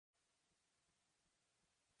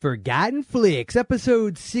Forgotten Flicks,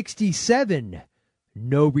 episode 67.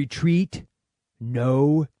 No retreat,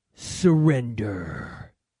 no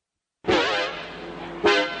surrender.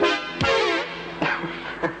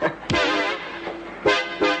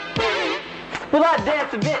 Well, I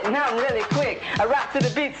dance a bit and I'm really quick. I rock to the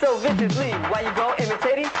beat so viciously. Why you go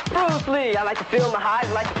imitating Bruce Lee? I like to feel my highs,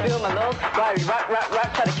 I like to feel my lows.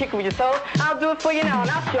 Rock, try to kick with your toes. I'll do it for you now and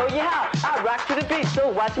I'll show you how. I rock to the beat, so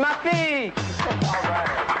watch my feet. All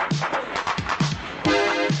right.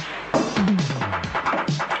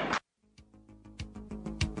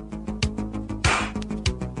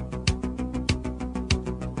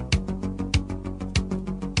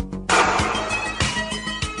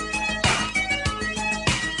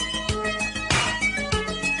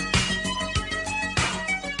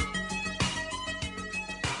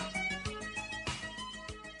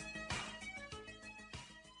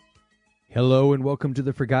 Hello and welcome to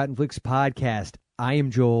the Forgotten Flicks podcast. I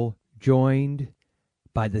am Joel, joined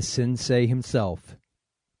by the sensei himself,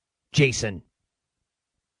 Jason.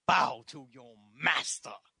 Bow to your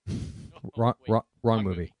master. Wrong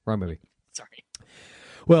movie. Sorry.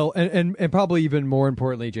 Well, and probably even more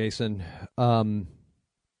importantly, Jason,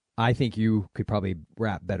 I think you could probably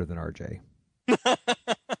rap better than RJ.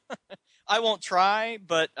 I won't try,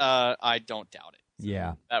 but I don't doubt it. So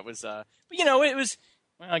yeah. That was, but you know, it was,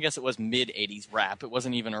 well, I guess it was mid-'80s rap. It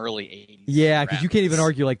wasn't even early 80s. Yeah, because you can't even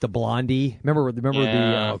argue like the Blondie. Remember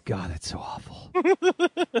Yeah. oh God, that's so awful.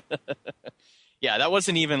 Yeah, that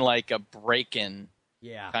wasn't even like a break-in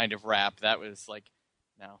Yeah. kind of rap. That was like,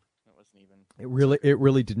 no, it wasn't even. It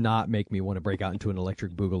really did not make me want to break out into an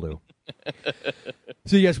electric boogaloo.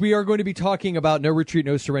 So yes, we are going to be talking about No Retreat,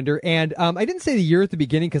 No Surrender. And I didn't say the year at the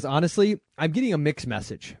beginning because honestly, I'm getting a mixed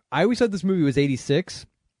message. I always thought this movie was 86,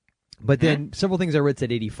 but then several things I read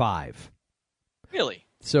said 85. Really?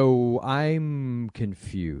 So I'm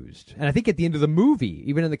confused. And I think at the end of the movie,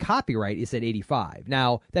 even in the copyright, it said 85.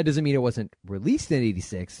 Now, that doesn't mean it wasn't released in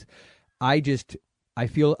 86. I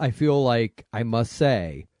feel like I must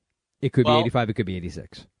say it could be 85, it could be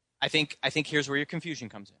 86. I think here's where your confusion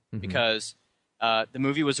comes in. Because the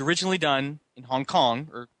movie was originally done in Hong Kong,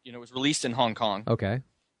 or, it was released in Hong Kong. Okay.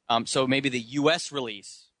 So maybe the U.S.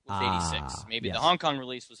 release was 86. Maybe yes. the Hong Kong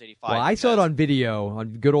release was 85. Well, I saw it on video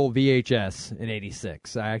on good old VHS in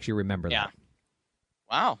 86. I actually remember that. Yeah.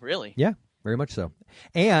 Wow, really? Yeah, very much so.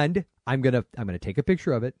 And I'm gonna take a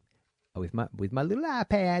picture of it with my little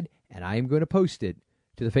iPad, and I am going to post it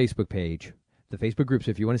to the Facebook page, the Facebook group. So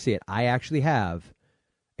if you want to see it, I actually have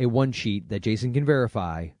a one sheet that Jason can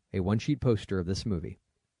verify, a one sheet poster of this movie.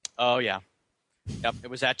 Oh yeah. Yep, it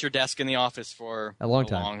was at your desk in the office for a long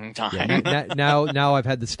time. Yeah. Now I've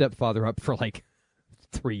had the stepfather up for like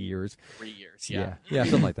 3 years. 3 years, yeah. Yeah,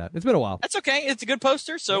 something like that. It's been a while. That's okay. It's a good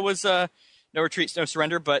poster. So was No Retreat, No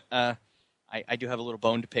Surrender. But I do have a little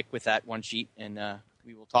bone to pick with that one sheet, and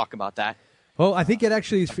we will talk about that. Well, I think it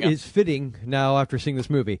actually is fitting now after seeing this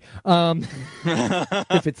movie.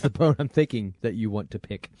 If it's the bone I'm thinking that you want to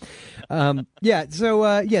pick. Yes,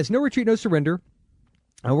 No Retreat, No Surrender.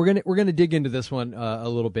 We're gonna dig into this one a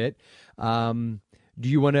little bit. Do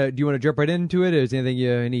you want to jump right into it? Is anything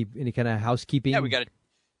any kind of housekeeping? Yeah, we got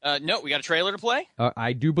a trailer to play.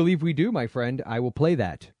 I do believe we do, my friend. I will play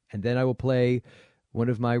that, and then I will play one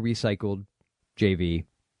of my recycled JV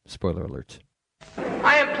spoiler alerts.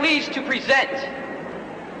 I am pleased to present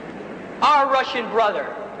our Russian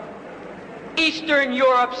brother, Eastern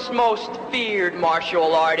Europe's most feared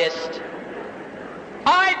martial artist,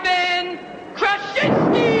 Ivan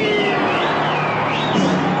Krasinski!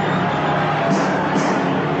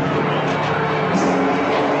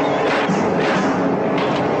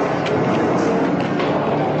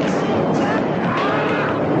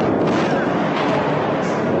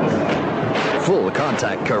 Full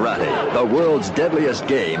contact karate, the world's deadliest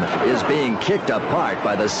game, is being kicked apart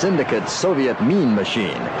by the syndicate's Soviet mean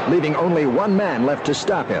machine, leaving only one man left to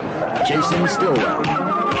stop him, Jason Stillwell.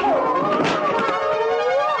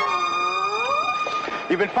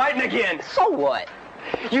 You've been fighting again. So what?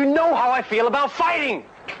 You know how I feel about fighting.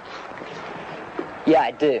 Yeah,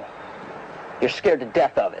 I do. You're scared to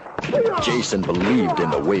death of it. Jason believed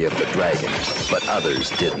in the way of the dragon, but others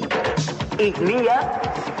didn't. Eat me up?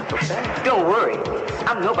 Don't worry.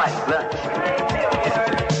 I'm nobody's lunch.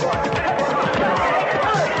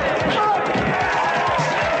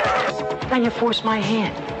 Now you force my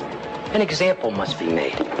hand. An example must be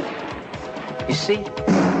made. You see?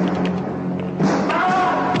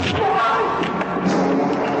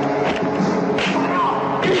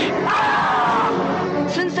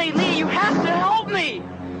 Sensei Lee, you have to help me!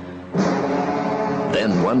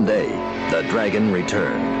 Then one day, the dragon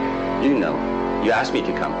returned. You know, You asked me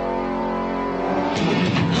to come.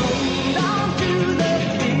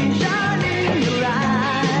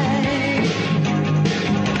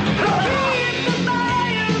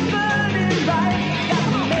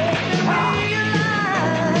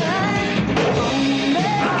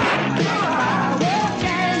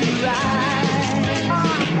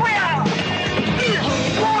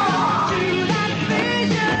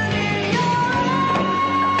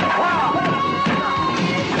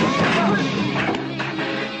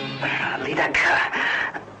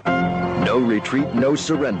 No Retreat, No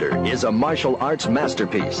Surrender is a martial arts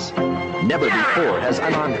masterpiece. Never before has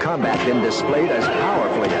unarmed combat been displayed as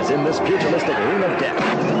powerfully as in this pugilistic ring of death.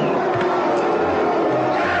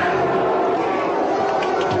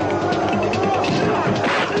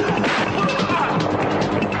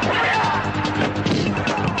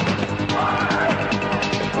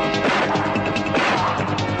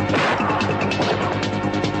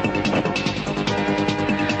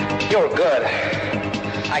 You're good.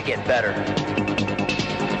 I get better.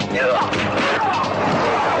 No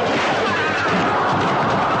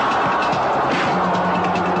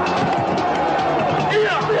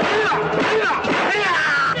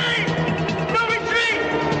retreat!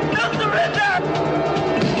 No surrender!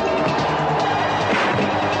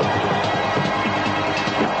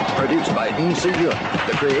 Produced by Dean Se-Yun,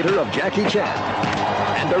 the creator of Jackie Chan,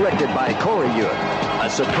 and directed by Corey Yun, a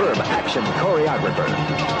superb action choreographer.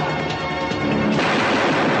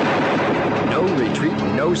 No Retreat,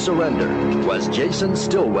 No Surrender was Jason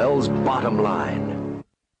Stillwell's bottom line.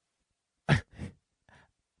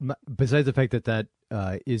 Besides the fact that that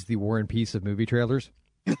is the War and Peace of movie trailers,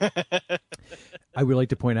 I would like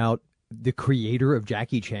to point out the creator of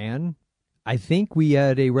Jackie Chan. I think we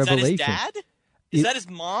had a revelation. Is that his dad? Is that his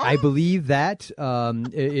mom? I believe that,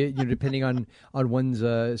 depending on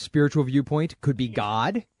one's spiritual viewpoint, could be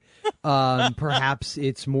God. Perhaps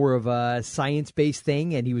it's more of a science-based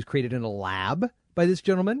thing, and he was created in a lab by this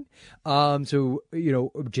gentleman. So, a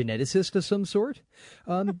geneticist of some sort.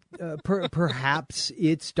 Perhaps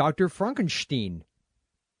it's Dr. Frankenstein.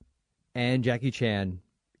 And Jackie Chan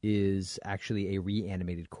is actually a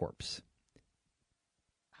reanimated corpse.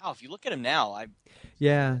 Wow, if you look at him now,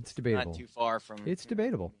 it's debatable. Not too far from. It's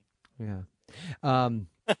debatable. Yeah.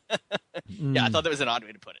 Yeah, I thought that was an odd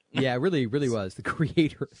way to put it. Yeah, it really was. The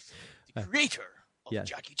creator. The creator of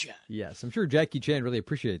Jackie Chan. Yes, I'm sure Jackie Chan really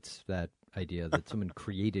appreciates that idea that someone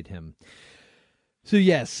created him. So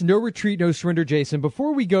yes, No Retreat, No Surrender, Jason.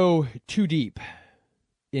 Before we go too deep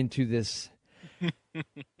into this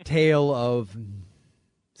tale of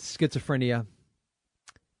schizophrenia,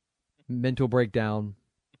 mental breakdown,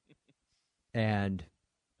 and...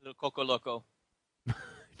 Little Coco Loco. Did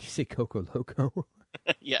you say Coco Loco?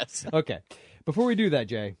 Yes. Okay. Before we do that,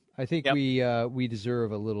 Jay, I think we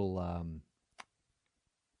deserve a little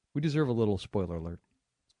spoiler alert.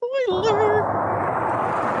 Spoiler.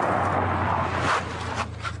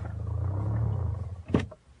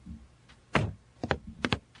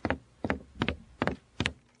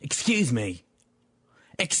 Excuse me.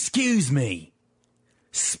 Excuse me.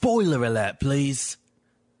 Spoiler alert, please.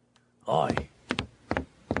 Aye.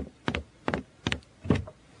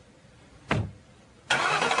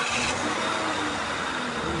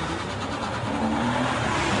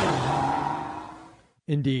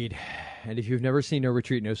 Indeed. And if you've never seen No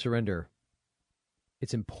Retreat, No Surrender,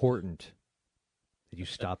 it's important that you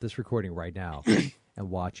stop this recording right now and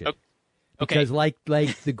watch it. Okay. Because like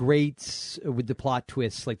the greats with the plot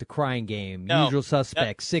twists, like The Crying Game, Usual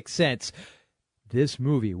Suspects, Sixth Sense, this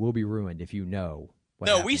movie will be ruined if you know what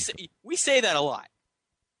happens. we say that a lot.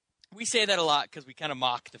 We say that a lot because we kind of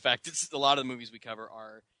mock the fact that a lot of the movies we cover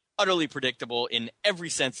are utterly predictable in every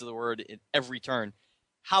sense of the word, in every turn.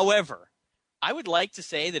 However, I would like to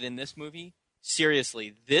say that in this movie,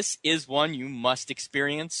 seriously, this is one you must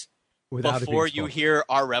experience before you hear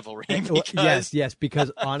our revelry. Yes,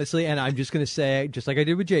 because honestly, and I'm just going to say, just like I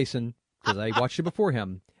did with Jason, because I watched it before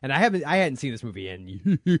him, and I hadn't seen this movie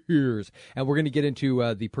in years, and we're going to get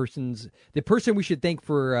into the person we should thank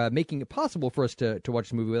for making it possible for us to watch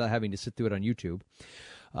the movie without having to sit through it on YouTube.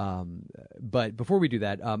 But before we do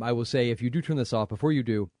that, I will say, if you do turn this off, before you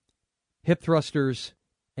do, hip thrusters,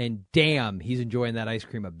 and damn, he's enjoying that ice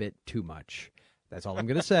cream a bit too much. That's all I'm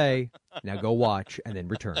going to say. Now go watch and then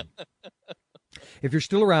return. If you're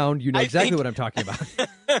still around, you know exactly what I'm talking about.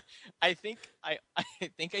 I think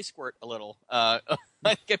I squirt a little. I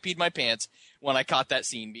think I peed my pants when I caught that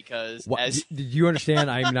scene because did you understand?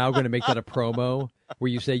 I'm now going to make that a promo where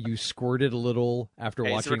you say you squirted a little after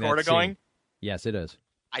watching is the recorder that scene. going? Yes, it is.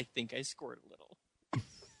 I think I squirt a little.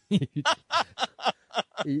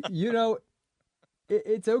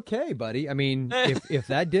 It's okay, buddy. I mean, if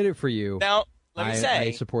that did it for you, Now, let me say,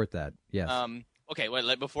 I support that. Yes. Okay,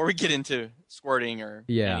 wait, before we get into squirting or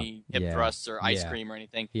any hip thrusts or ice cream or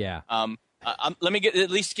anything, let me at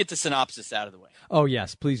least get the synopsis out of the way. Oh,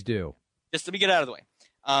 yes, please do. Just let me get it out of the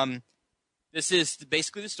way. This is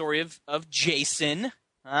basically the story of Jason.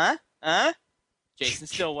 Jason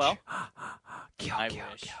Stillwell. I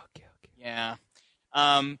wish. Yeah.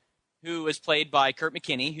 Who was played by Kurt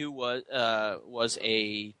McKinney, who was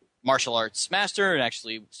a martial arts master and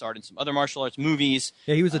actually starred in some other martial arts movies.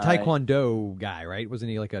 Yeah, he was a Taekwondo guy, right? Wasn't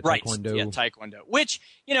he like a Taekwondo? Right, yeah, Taekwondo. Which,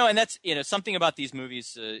 and that's, something about these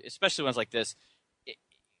movies, especially ones like this,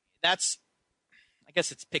 that's, I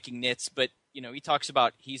guess it's picking nits, but, he talks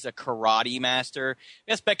about he's a karate master.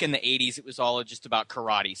 I guess back in the 80s, it was all just about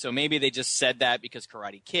karate. So maybe they just said that because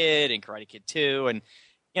Karate Kid and Karate Kid 2 and,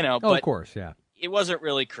 but of course, yeah. It wasn't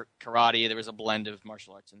really karate. There was a blend of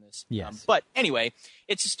martial arts in this. Yes. But anyway,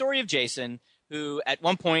 it's a story of Jason, who at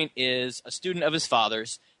one point is a student of his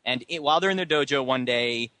father's. And while they're in their dojo one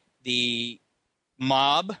day, the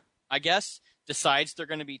mob, I guess, decides they're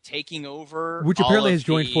going to be taking over. Which apparently has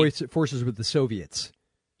joined forces with the Soviets.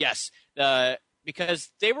 Yes. Because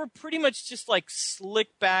they were pretty much just like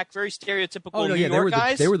slick back, very stereotypical New York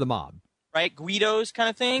guys. They were the mob. Right? Guidos kind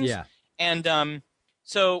of things. Yeah. And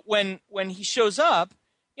so when he shows up,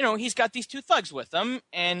 he's got these two thugs with him,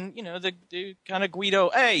 and the kind of Guido,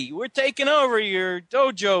 hey, we're taking over your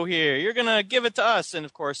dojo here. You're gonna give it to us. And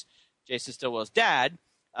of course, Jason Stillwell's dad,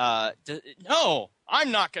 no,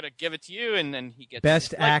 I'm not gonna give it to you. And then he gets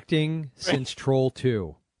best acting since Troll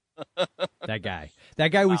 2. That guy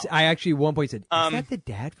was. Wow. I actually at one point said, "Is that the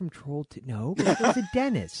dad from Troll 2?" No, it was a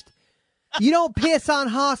dentist. You don't piss on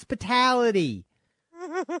hospitality.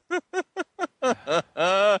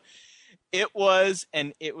 It was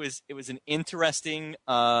an interesting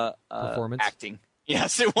performance acting.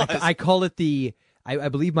 Yes, it was. I call it the. I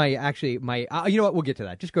believe my. You know what? We'll get to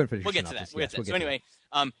that. Just go and finish. We'll get to that. So anyway,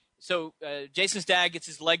 Jason's dad gets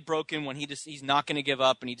his leg broken when he's not going to give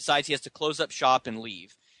up, and he decides he has to close up shop and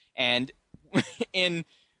leave. And in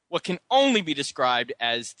what can only be described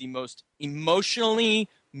as the most emotionally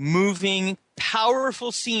moving,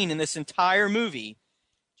 powerful scene in this entire movie,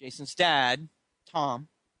 Jason's dad, Tom,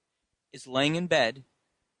 is laying in bed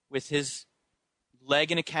with his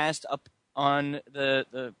leg in a cast up on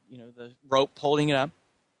the rope holding it up.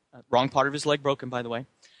 Wrong part of his leg broken, by the way.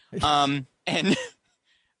 And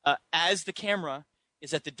as the camera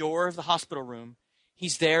is at the door of the hospital room,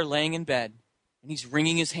 he's there laying in bed, and he's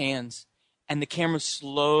wringing his hands, and the camera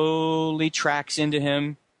slowly tracks into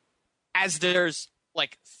him as there's,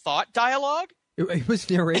 like, thought dialogue. It was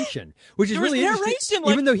narration, which is really interesting.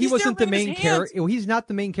 Like, even though he wasn't the main character, he's not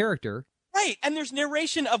the main character. Right, and there's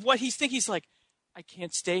narration of what he's thinking. He's like, I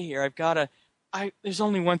can't stay here. There's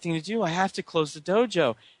only one thing to do. I have to close the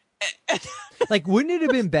dojo. Like, wouldn't it have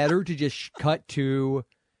been better to just cut to,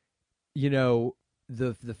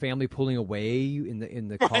 the family pulling away in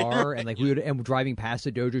the car, right. And like and driving past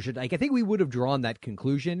the dojo? I think we would have drawn that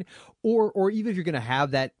conclusion, or even if you're going to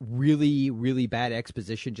have that really, really bad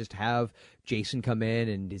exposition, just have Jason come in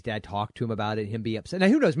and his dad talk to him about it, and him be upset. Now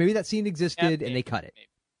who knows? Maybe that scene existed and they cut it. Maybe.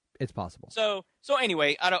 It's possible. So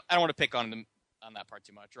anyway, I don't want to pick on them on that part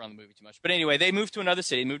too much or on the movie too much. But anyway, they moved to another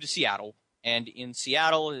city, moved to Seattle, and in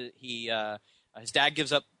Seattle, his dad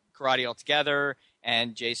gives up karate altogether.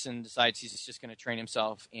 And Jason decides he's just going to train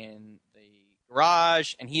himself in the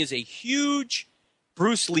garage. And he is a huge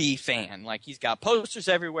Bruce Lee fan. Like, he's got posters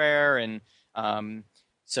everywhere. And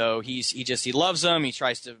so he loves him. He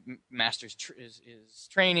tries to master his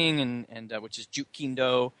training, and which is Juke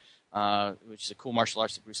Kendo, which is a cool martial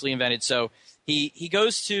arts that Bruce Lee invented. So he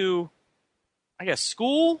goes to, I guess,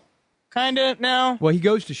 school kind of now. Well, he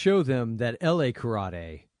goes to show them that L.A.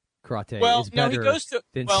 karate is better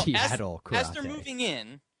than Seattle karate. As they're moving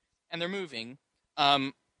in, and they're moving,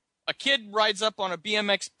 a kid rides up on a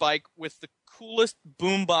BMX bike with the coolest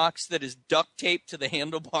boombox that is duct taped to the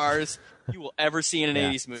handlebars you will ever see in an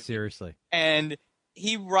 80s movie. Seriously. And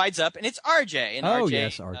he rides up, and it's RJ. And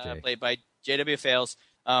RJ. Played by J.W. Fales.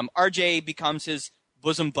 RJ becomes his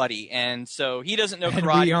bosom buddy, and so he doesn't know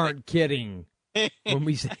karate. And we aren't kidding when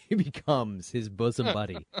we say he becomes his bosom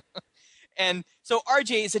buddy. And so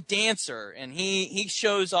RJ is a dancer, and he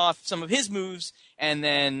shows off some of his moves, and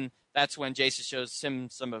then that's when Jason shows him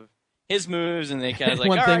some of his moves, and they kind of like,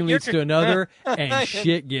 one thing leads to another, and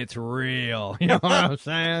shit gets real. You know what I'm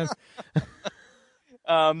saying?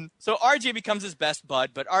 So RJ becomes his best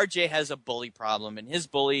bud, but RJ has a bully problem, and his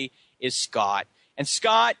bully is Scott. And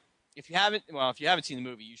Scott, if you haven't seen the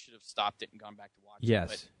movie, you should have stopped it and gone back to watch it. Yes.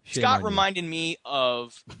 But Scott reminded me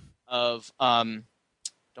of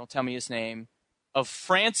don't tell me his name, of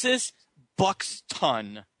Francis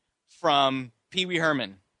Buxton from Pee Wee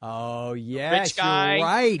Herman. Oh, yes, rich guy, you're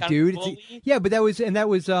right, kind of dude. bully. Yeah, but that was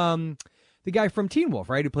the guy from Teen Wolf,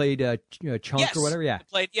 right? Who played Chunk Yes. or whatever. Yeah,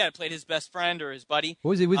 played his best friend or his buddy. What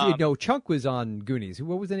was it? No, Chunk was on Goonies.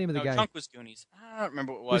 What was the name of the guy? Chunk was Goonies. I don't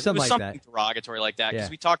remember what it was was. something It was like something that. derogatory like that because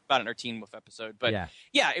Yeah. we talked about it in our Teen Wolf episode. But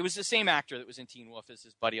yeah, it was the same actor that was in Teen Wolf as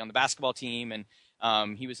his buddy on the basketball team, and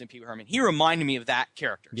he was in Pee Wee Herman. He reminded me of that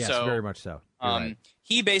character. Yes, so, very much so. You're right.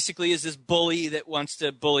 He basically is this bully that wants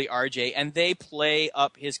to bully RJ, and they play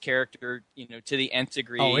up his character, to the nth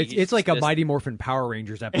degree. Oh, it's like a Mighty Morphin Power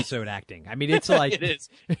Rangers episode acting. I mean, it's like it is.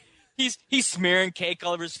 He's smearing cake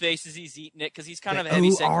all over his face as he's eating it because he's kind of a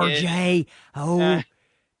heavy-set RJ. kid. Oh.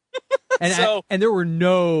 And So- and there were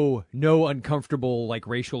no uncomfortable like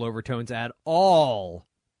racial overtones at all.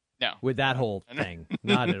 No. With that whole thing,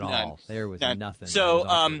 not at None. all. There was None. nothing. So that was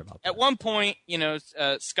awkward about at that. one point,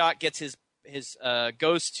 Scott gets his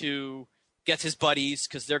gets his buddies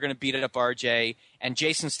because they're going to beat up RJ, and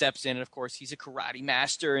Jason steps in, and of course he's a karate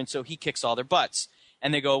master, and so he kicks all their butts,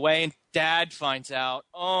 and they go away, and Dad finds out.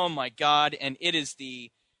 Oh my God! And it is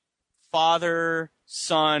the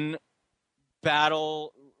father-son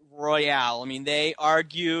battle royale. I mean, they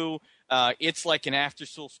argue. It's like an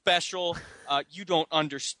after-school special. You don't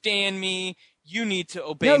understand me. You need to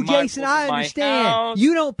obey No, my Jason, rules I in my understand. house.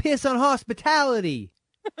 You don't piss on hospitality.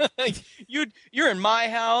 You're in my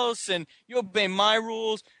house and you obey my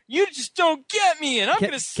rules. You just don't get me, and I'm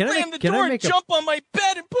going to slam the door and jump on my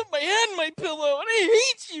bed and put my head in my pillow, and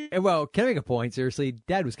I hate you. Well, can I make a point? Seriously,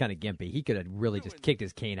 Dad was kind of gimpy. He could have really just kicked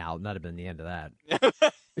his cane out, and that'd have been the end of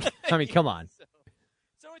that. I mean, come on.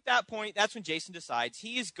 So at that point, that's when Jason decides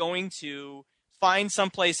he is going to find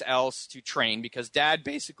someplace else to train because Dad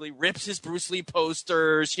basically rips his Bruce Lee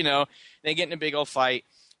posters. They get in a big old fight.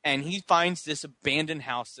 And he finds this abandoned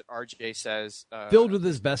house that RJ says filled with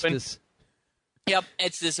asbestos. Yep,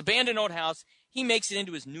 it's this abandoned old house. He makes it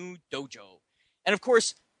into his new dojo. And of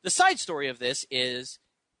course, the side story of this is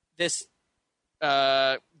this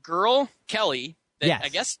girl, Kelly, that Yes. I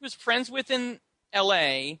guess he was friends with in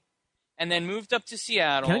L.A. and then moved up to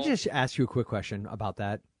Seattle. Can I just ask you a quick question about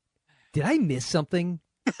that? Did I miss something?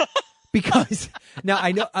 Because now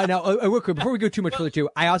I know. Real quick, before we go too much further, too,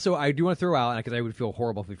 I do want to throw out, because I would feel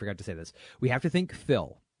horrible if we forgot to say this. We have to thank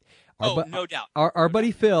Phil. No doubt. Our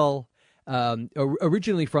buddy Phil,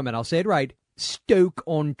 originally from, and I'll say it right,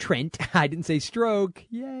 Stoke-on-Trent. I didn't say stroke.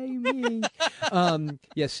 Yay me.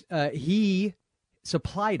 Yes, he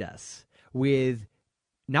supplied us with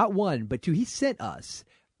not one but two. He sent us.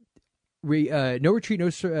 No Retreat,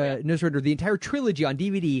 No Surrender, the entire trilogy on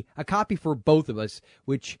DVD, a copy for both of us,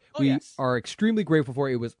 which we are extremely grateful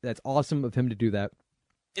for. That's awesome of him to do that.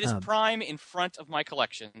 It is prime in front of my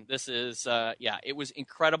collection. This is, it was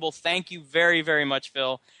incredible. Thank you very, very much,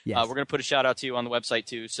 Phil. Yes. We're going to put a shout out to you on the website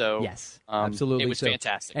too. So yes, absolutely, it was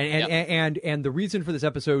fantastic. And the reason for this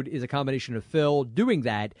episode is a combination of Phil doing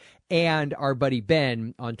that and our buddy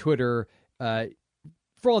Ben on Twitter.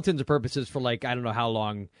 For all intents and purposes, for I don't know how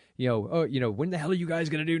long, when the hell are you guys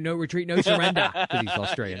going to do No Retreat, No Surrender? Because he's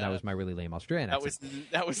Australian. Yeah. That was my really lame Australian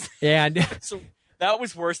accent. That was, and so that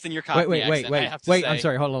was worse than your Cockney accent. I have to wait. say. I'm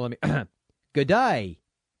sorry. Hold on. Let me. Good day.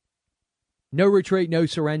 No Retreat, No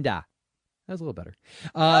Surrender. That was a little better.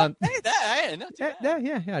 Not too bad.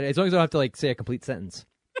 Yeah. As long as I don't have to say a complete sentence.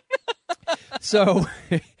 So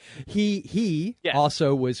he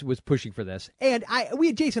also was pushing for this, and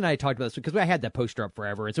Jason and I talked about this because I had that poster up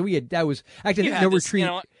forever, and so No Retreat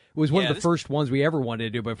was one of the first ones we ever wanted to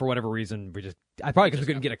do, but for whatever reason I probably because we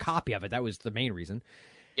couldn't get a copy of it. That was the main reason.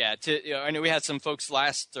 Yeah, I know we had some folks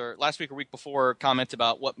last week or week before comment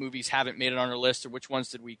about what movies haven't made it on our list or which ones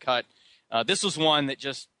did we cut. This was one that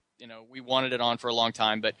just we wanted it on for a long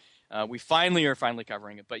time, but we finally are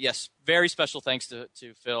covering it. But yes, very special thanks to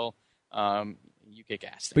Phil. You kick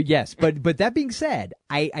ass. But yes, but that being said,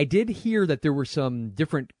 I did hear that there were some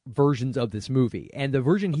different versions of this movie, and the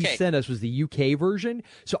version he sent us was the UK version.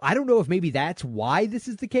 So I don't know if maybe that's why this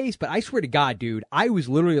is the case, but I swear to God, dude, I was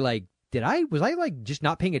literally like, was I just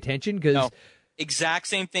not paying attention? Because no, exact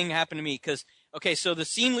same thing happened to me. Because so the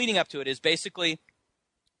scene leading up to it is basically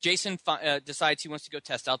Jason decides he wants to go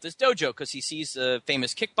test out this dojo because he sees a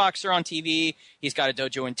famous kickboxer on TV. He's got a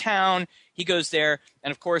dojo in town. He goes there,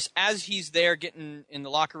 and of course, as he's there getting in the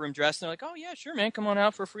locker room dressed, they're like, "Oh yeah, sure, man, come on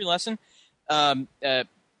out for a free lesson."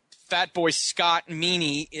 Fat boy Scott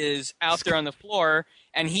Meany is out there on the floor,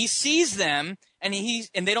 and he sees them, and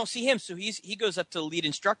they don't see him, so he goes up to the lead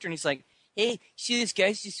instructor, and he's like, "Hey, see this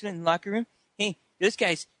guys just went in the locker room? Hey, those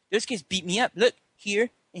guys beat me up. Look here."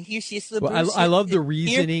 And here, see this little. I love the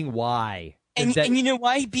reasoning why And you know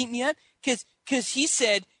why he beat me up? Because he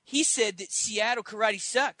said that Seattle karate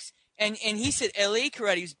sucks. And he said LA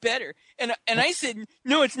karate was better. And I said,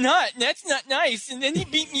 no, it's not. That's not nice. And then he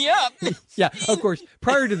beat me up. Yeah, of course.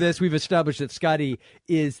 Prior to this, we've established that Scotty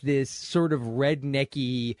is this sort of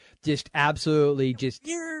rednecky, just absolutely just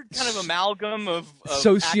weird kind of amalgam of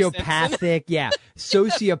sociopathic,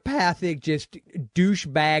 sociopathic, just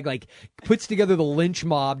douchebag, like puts together the lynch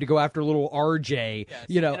mob to go after little RJ.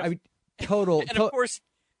 Yes. I mean, total. And of course,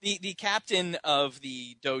 the captain of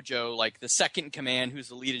the dojo, like the second in command, who's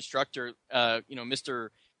the lead instructor, Mr.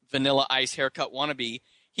 Vanilla Ice haircut wannabe,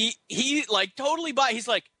 he like totally he's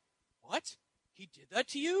like, what? He did that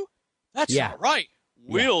to you? That's not right.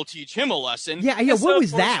 We'll teach him a lesson. Yeah. And what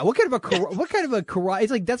was that? What kind of a karate?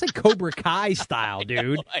 It's like that's like Cobra Kai style,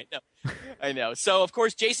 dude. I know. So of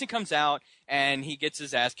course Jason comes out and he gets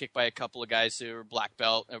his ass kicked by a couple of guys who are black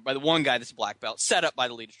belt, by the one guy that's a black belt, set up by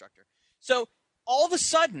the lead instructor. So all of a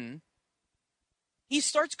sudden, he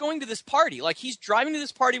starts going to this party. Like, he's driving to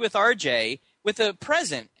this party with RJ with a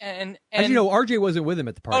present. And you know, RJ wasn't with him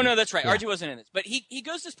at the party. Oh, no, that's right. Yeah. RJ wasn't in this. But he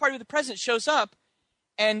goes to this party with a present, shows up,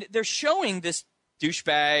 and they're showing this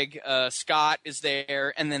douchebag. Scott is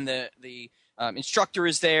there, and then the instructor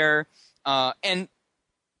is there. And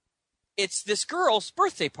it's this girl's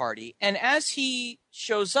birthday party. And as he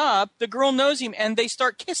shows up, the girl knows him, and they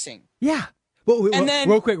start kissing. Yeah. Well,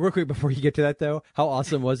 real quick, before you get to that, though, how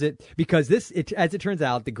awesome was it? Because as it turns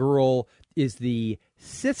out, the girl is the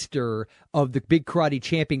sister of the big karate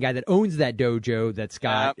champion guy that owns that dojo, that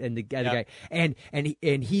Scott, and the guy. And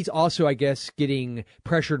he's also, I guess, getting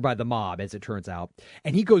pressured by the mob, as it turns out.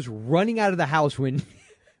 And he goes running out of the house when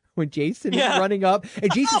Jason is running up.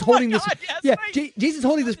 And Jason's holding this. Right. Jason's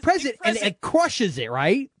holding this present and it crushes it,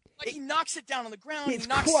 right? Like, he knocks it down on the ground. It's he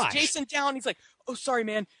knocks crushed. Jason down. He's like, "Oh, sorry,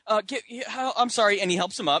 man. I'm sorry." And he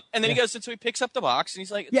helps him up. And then he goes, and so he picks up the box, and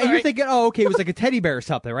he's like, "Yeah." You're thinking, "Oh, okay, it was like a teddy bear or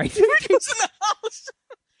something, right?" He goes in the house.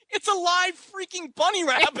 It's a live freaking bunny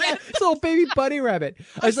rabbit. It's a little baby bunny rabbit.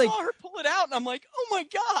 I saw her pull it out, and I'm like, "Oh my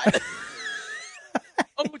god."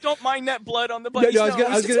 Oh, don't mind that blood on the bunny's nose.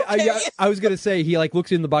 I was gonna say he like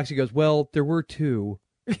looks in the box. He goes, "Well, there were two."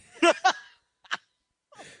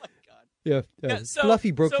 Yeah,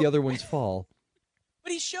 Fluffy broke the other one's fall.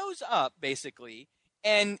 But he shows up, basically,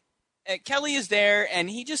 and Kelly is there, and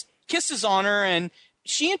he just kisses on her, and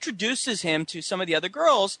she introduces him to some of the other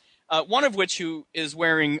girls, one of which who is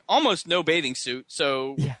wearing almost no bathing suit,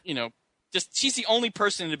 so, just she's the only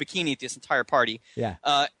person in a bikini at this entire party. Yeah.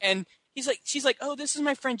 And she's like, "Oh, this is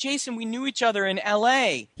my friend Jason. We knew each other in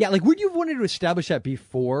L.A." Yeah, like, would you have wanted to establish that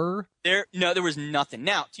before? There was nothing.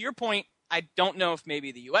 Now, to your point, I don't know if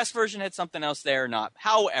maybe the U.S. version had something else there or not.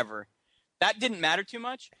 However, that didn't matter too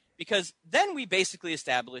much because then we basically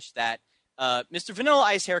established that Mr. Vanilla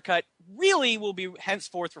Ice Haircut really will be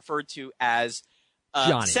henceforth referred to as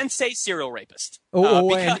Sensei Serial Rapist.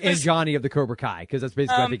 And Johnny of the Cobra Kai, because that's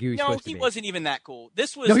basically I think he was supposed to be. No, he wasn't even that cool.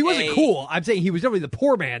 He wasn't cool. I'm saying he was definitely the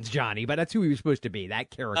poor man's Johnny, but that's who he was supposed to be,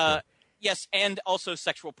 that character. Yes, and also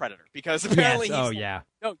sexual predator, because apparently no,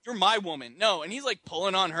 you're my woman. No, and he's like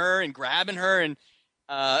pulling on her and grabbing her, and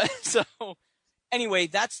so anyway,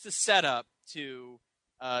 that's the setup to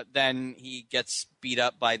then he gets beat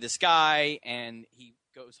up by this guy, and he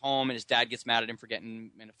goes home, and his dad gets mad at him for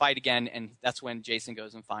getting in a fight again, and that's when Jason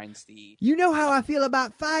goes and finds the... You know how I feel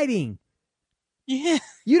about fighting. Yeah.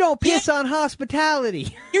 You don't piss on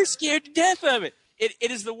hospitality. You're scared to death of it.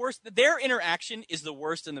 It is the worst. Their interaction is the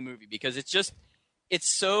worst in the movie because it's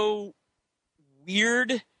so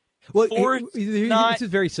weird. Well, this is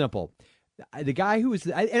very simple. The guy who was,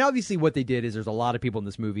 and obviously what they did is there's a lot of people in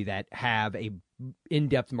this movie that have a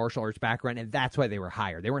in-depth martial arts background, and that's why they were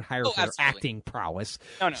hired. They weren't hired for their acting prowess.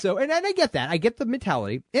 No. So, and I get that. I get the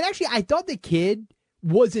mentality. And actually, I thought the kid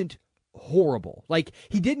wasn't horrible. Like,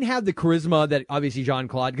 he didn't have the charisma that obviously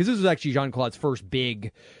Jean-Claude, because this was actually Jean-Claude's first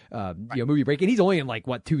big movie break, and he's only in like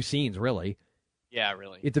 2 scenes really. Yeah,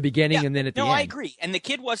 really. At the beginning and then at the end. No, I agree. And the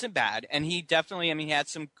kid wasn't bad, and he definitely, he had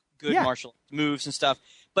some good martial moves and stuff,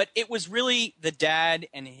 but it was really the dad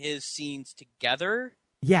and his scenes together.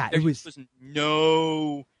 Yeah, there was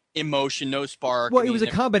no emotion, no spark. Well, it was a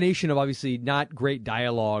combination of obviously not great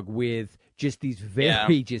dialogue with just these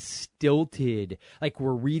very just stilted, like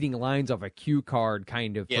we're reading lines off a cue card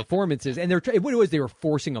kind of performances. And what it was, they were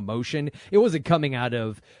forcing emotion. It wasn't coming out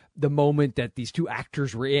of the moment that these two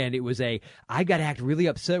actors were in. It was I got to act really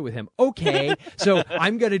upset with him. Okay, so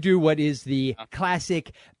I'm going to do what is the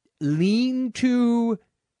classic lean to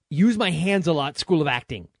use my hands a lot school of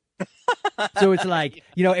acting. So it's like,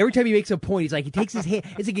 every time he makes a point, he's like, he takes his hand.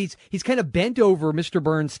 It's like he's kind of bent over Mr.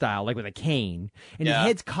 Burns style, like with a cane, and his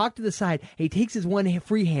head's cocked to the side. And he takes his one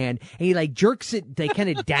free hand and he like jerks it, like kind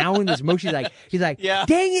of down this motion. He's like, dang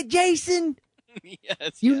it, Jason!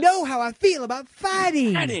 You know how I feel about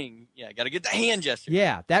fighting. Yeah, got to get the hand gesture.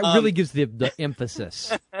 Yeah, that really gives the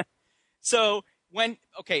emphasis. So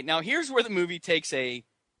now here's where the movie takes a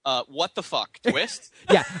what the fuck twist.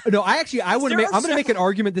 Yeah, no, I'm going to make an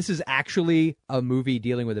argument. This is actually a movie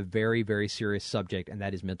dealing with a very, very serious subject, and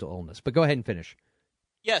that is mental illness. But go ahead and finish.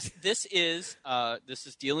 Yes, this is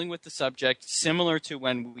dealing with the subject similar to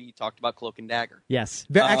when we talked about Cloak and Dagger. Yes,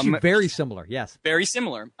 actually very similar. Yes, very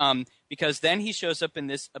similar. Because then he shows up in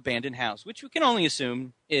this abandoned house, which we can only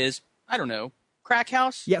assume is, I don't know, crack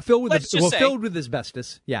house. Yeah, filled with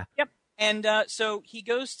asbestos. Yeah. Yep. And so he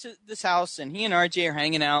goes to this house, and he and RJ are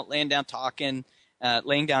hanging out, laying down and talking. I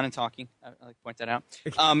like to point that out.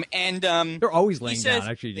 They're always laying down.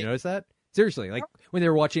 Actually, did you notice that? Seriously, when they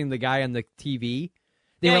were watching the guy on the TV.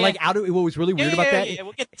 They were like out of what was really weird about that. Yeah,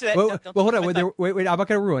 we'll get to that. Well, hold on. Wait, I'm not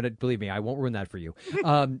going to ruin it. Believe me, I won't ruin that for you.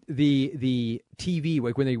 The TV,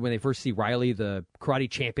 like when they first see Riley, the karate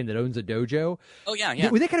champion that owns a dojo. Oh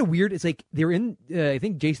yeah. Was that kind of weird? It's like they're in, I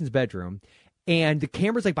think, Jason's bedroom, and the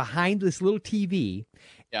camera's like behind this little TV.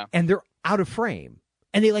 Yeah. And they're out of frame,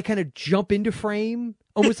 and they like kind of jump into frame,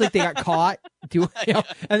 almost like they got caught.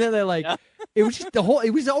 And then they're like. Yeah. It was just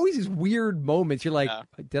it was always these weird moments. You're like,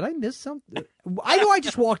 did I miss something? I know I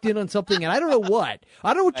just walked in on something and I don't know what.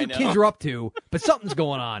 I don't know what your kids are up to, but something's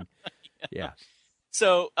going on. Yeah.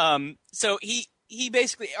 So he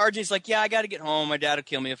basically, RJ's like, I got to get home. My dad will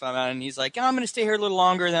kill me if I'm out. And he's like, I'm going to stay here a little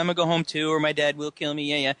longer. Then I'm going to go home too, or my dad will kill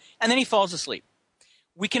me. Yeah. And then he falls asleep.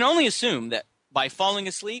 We can only assume that by falling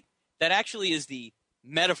asleep, that actually is the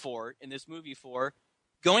metaphor in this movie for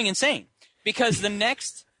going insane. Because the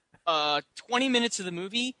next 20 minutes of the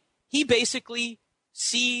movie, he basically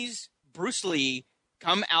sees Bruce Lee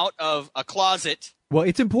come out of a closet. Well,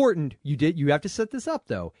 it's important. You have to set this up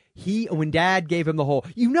though. When Dad gave him the whole,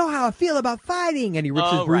 how I feel about fighting, and he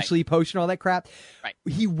rips his Bruce Lee potion and all that crap. Right.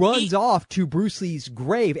 He runs off to Bruce Lee's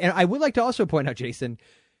grave, and I would like to also point out, Jason,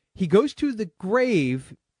 he goes to the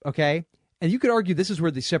grave. Okay. And you could argue this is where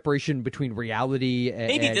the separation between reality and...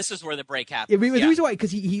 Maybe this is where the break happens. The reason why, because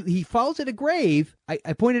he falls at a grave.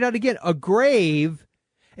 I pointed out again, a grave,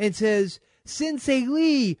 and says, Sensei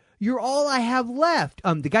Lee, you're all I have left.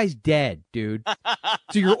 The guy's dead, dude.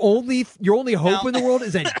 So your only hope in the world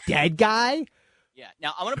is a dead guy? Yeah.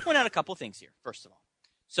 Now, I want to point out a couple things here, first of all.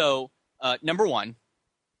 So, number one,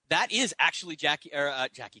 that is actually Jackie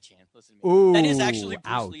Chan. Listen to me. Ooh, that is actually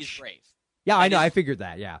Bruce Lee's grave. Yeah, I know. I figured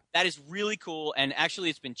that, yeah. That is really cool, and actually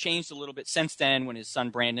it's been changed a little bit since then. When his son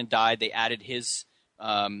Brandon died, they added his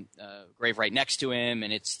grave right next to him,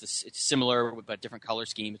 and it's similar but different color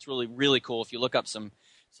scheme. It's really, really cool. If you look up some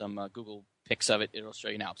Google pics of it, it'll show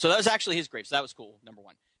you now. So that was actually his grave, so that was cool, number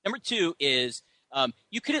one. Number two is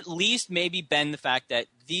you could at least maybe bend the fact that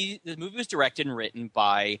the movie was directed and written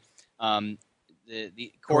by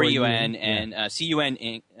the Corey Yuen and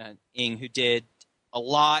C.U.N. Ing, who did a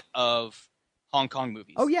lot of Hong Kong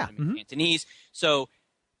movies. Oh, yeah. Cantonese. So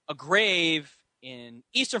a grave in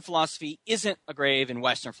Eastern philosophy isn't a grave in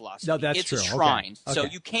Western philosophy. No, that's it's true. It's a shrine. Okay. So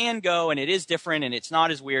you can go, and it is different, and it's not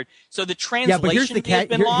as weird. So the translation but here's the catch.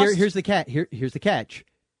 Here's the catch. Here's the catch.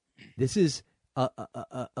 This is a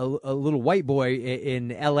little white boy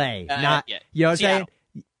in L.A. Not you know what I'm saying?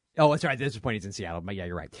 Oh, that's right. This is point. He's in Seattle. Yeah,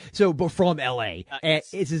 you're right. So, but from L.A.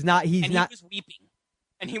 This is not. He's not. He was weeping.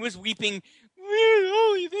 And he was weeping.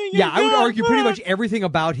 Yeah, I would argue pretty much everything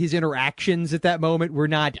about his interactions at that moment were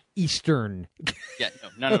not Eastern. Yeah, no,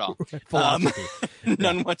 none at all. Philosophy.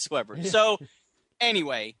 None whatsoever. So,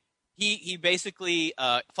 anyway, he basically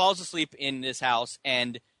falls asleep in this house,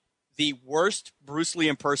 and the worst Bruce Lee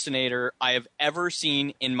impersonator I have ever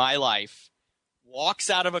seen in my life walks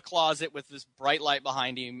out of a closet with this bright light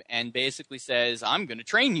behind him and basically says, I'm going to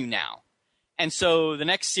train you now. And so the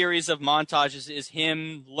next series of montages is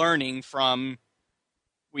him learning from,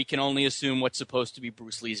 we can only assume what's supposed to be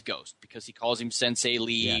Bruce Lee's ghost, because he calls him Sensei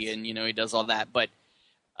Lee, and he does all that. But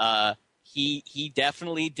he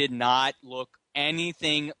definitely did not look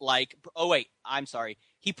anything like. Oh wait, I'm sorry.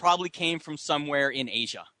 He probably came from somewhere in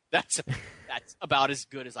Asia. That's about as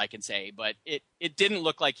good as I can say. But it didn't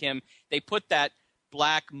look like him. They put that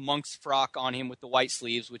black monk's frock on him with the white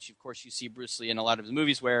sleeves, which of course you see Bruce Lee in a lot of his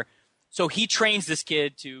movies wear. So he trains this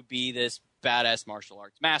kid to be this badass martial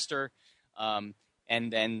arts master, and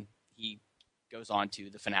then he goes on to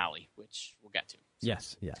the finale, which we'll get to.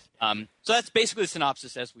 Yes. So that's basically the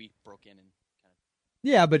synopsis as we broke in and kind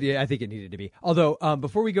Yeah, but I think it needed to be. Although,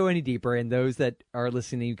 before we go any deeper, and those that are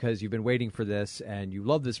listening because you've been waiting for this and you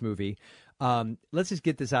love this movie, let's just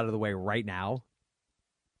get this out of the way right now.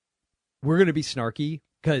 We're going to be snarky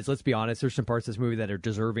because, let's be honest, there's some parts of this movie that are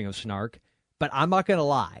deserving of snark. But I'm not going to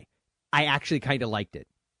lie. I actually kind of liked it.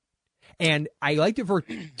 And I liked it for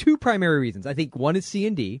two primary reasons. I think one is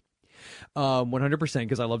C&D, 100%,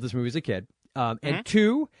 because I love this movie as a kid. And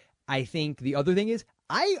two, I think the other thing is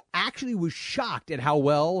I actually was shocked at how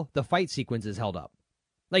well the fight sequences held up.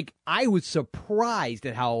 Like, I was surprised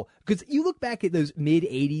at how, because you look back at those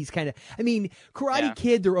mid-'80s kind of, I mean, Karate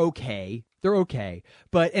Kid, they're okay. They're okay.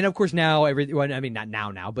 But, and of course now, not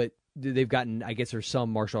now, but they've gotten, I guess there's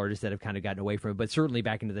some martial artists that have kind of gotten away from it, but certainly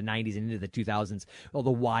back into the 90s and into the 2000s, all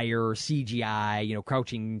the Wire, CGI,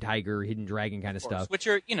 Crouching Tiger, Hidden Dragon kind of stuff. Which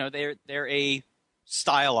are, they're a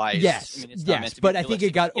stylized. Yes, but I think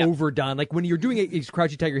it got overdone. Like when you're doing a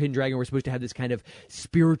Crouching Tiger, Hidden Dragon, we're supposed to have this kind of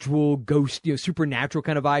spiritual, ghost, supernatural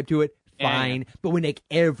kind of vibe to it. Fine, but when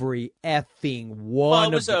every effing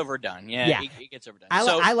one, it was overdone. Yeah. It gets overdone.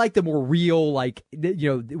 I like the more real, where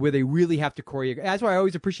they really have to choreograph. That's why I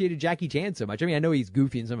always appreciated Jackie Chan so much. I mean, I know he's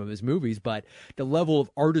goofy in some of his movies, but the level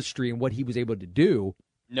of artistry and what he was able to do,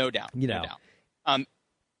 no doubt.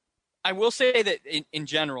 I will say that in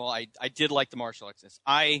general, I did like the martial arts.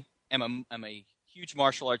 I'm a huge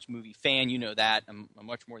martial arts movie fan. You know that. I'm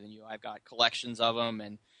much more than you. I've got collections of them,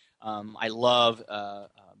 and I love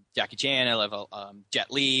Jackie Chan. I love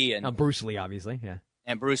Jet Li and Bruce Lee, obviously, yeah.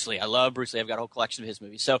 And Bruce Lee. I love Bruce Lee. I've got a whole collection of his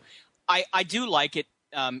movies. So I do like it.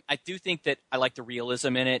 I do think that I like the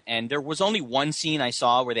realism in it. And there was only one scene I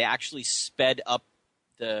saw where they actually sped up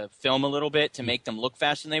the film a little bit to make them look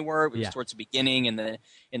faster than they were. It was towards the beginning in the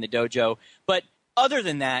dojo. But other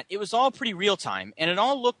than that, it was all pretty real time, and it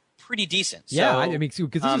all looked pretty decent. Yeah, I mean,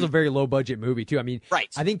 because this was a very low budget movie too. I mean, right.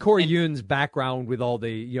 I think Corey Yun's background with all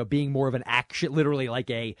the being more of an action, literally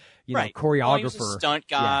like a choreographer, well, he was a stunt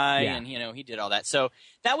guy, and he did all that. So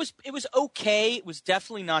it was okay. It was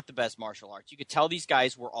definitely not the best martial arts. You could tell these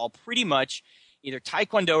guys were all pretty much either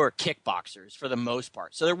taekwondo or kickboxers for the most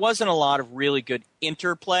part. So there wasn't a lot of really good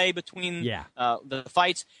interplay between the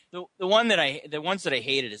fights. The ones that I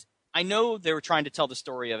hated is, I know they were trying to tell the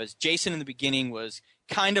story of as Jason in the beginning was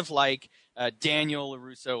kind of like Daniel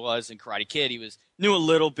LaRusso was in Karate Kid. He knew a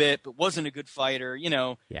little bit, but wasn't a good fighter,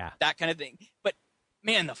 that kind of thing. But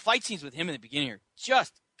man, the fight scenes with him in the beginning are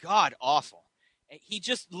just god awful. He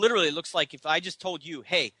just literally looks like if I just told you,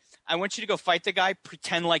 hey, I want you to go fight the guy,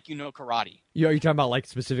 pretend like you know karate. You're talking about like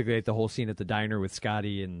specifically like the whole scene at the diner with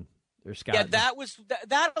Scotty and Scott. Yeah, that was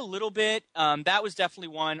that a little bit. That was definitely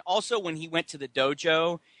one. Also, when he went to the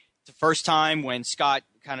dojo the first time, when Scott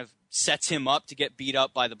kind of sets him up to get beat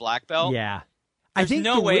up by the black belt. Yeah. There's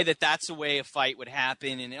no way that's the way a fight would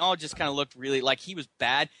happen, and it all just kind of looked really like he was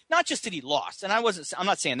bad. Not just that he lost, and I'm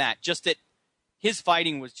not saying that, just that his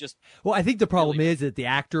fighting was just. Well, I think the problem is that the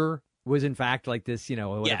actor was in fact like this,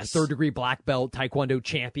 third degree black belt taekwondo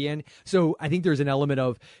champion. So I think there's an element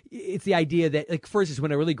of, it's the idea that like first is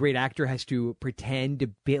when a really great actor has to pretend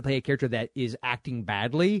to play a character that is acting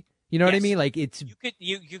badly. You know what I mean? Like it's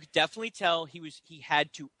you could definitely tell he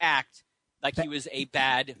had to act like he was a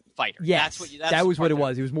bad fighter. Yes, that was what it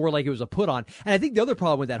was. It was more like it was a put on. And I think the other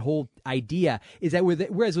problem with that whole idea is that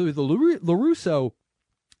whereas with the LaRusso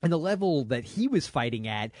and the level that he was fighting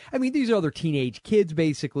at, I mean, these are other teenage kids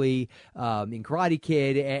basically in Karate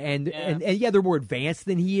Kid, and they're more advanced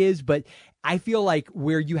than he is, but I feel like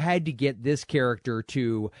where you had to get this character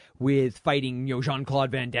to with fighting, Jean-Claude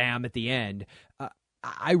Van Damme at the end.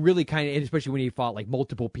 I really kind of, especially when he fought like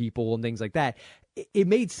multiple people and things like that, it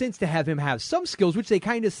made sense to have him have some skills, which they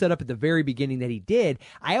kind of set up at the very beginning that he did.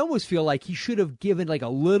 I almost feel like he should have given like a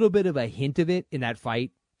little bit of a hint of it in that fight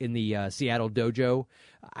in the Seattle dojo.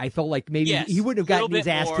 I felt like maybe he wouldn't have gotten his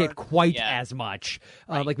ass kicked quite as much.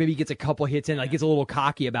 Right. Like maybe he gets a couple hits in, like gets a little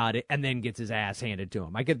cocky about it, and then gets his ass handed to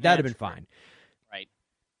him. That'd have been fine. Right.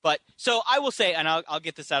 But so I will say, and I'll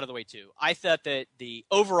get this out of the way too. I thought that the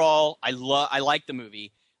overall, I like the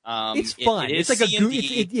movie. It's fun. It's like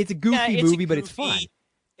it's a goofy movie, but it's fun.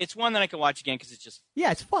 It's one that I can watch again because it's just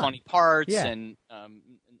it's fun. Funny parts and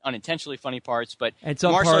unintentionally funny parts, but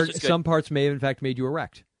some parts may have in fact made you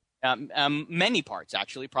erect. Many parts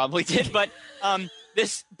actually probably did, but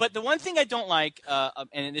but the one thing I don't like,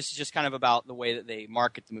 and this is just kind of about the way that they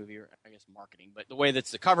market the movie, or I guess marketing, but the way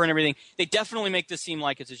that's the cover and everything, they definitely make this seem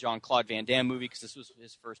like it's a Jean-Claude Van Damme movie because this was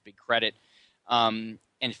his first big credit and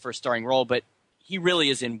his first starring role, but he really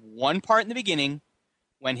is in one part in the beginning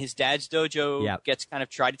when his dad's dojo gets kind of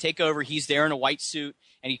tried to take over. He's there in a white suit,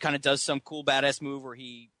 and he kind of does some cool badass move where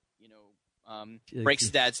he, breaks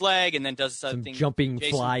his dad's leg and then does something. Jumping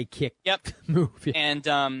fly kick move. Yeah.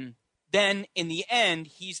 And then in the end,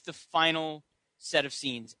 he's the final set of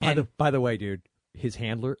scenes. By the way, dude, his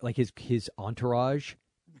handler, like his entourage,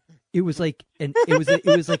 it was like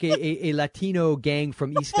a Latino gang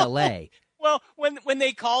from East LA. Well, when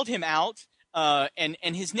they called him out, and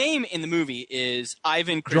his name in the movie is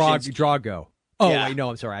Ivan Krasinski. Drago. Oh, yeah. wait, no,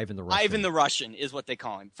 I'm sorry, Ivan the Russian. Ivan the Russian is what they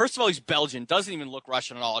call him. First of all, he's Belgian. Doesn't even look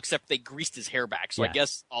Russian at all, except they greased his hair back. So I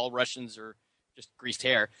guess all Russians are just greased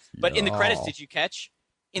hair. But in the credits, did you catch?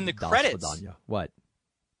 In the credits, what?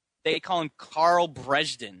 They call him Carl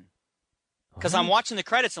Bresden. Because I'm watching the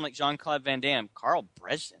credits, I'm like, Jean-Claude Van Damme, Carl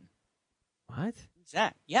Bresden. What? Who's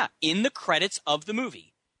that? Yeah, in the credits of the movie.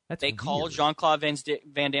 They call Jean-Claude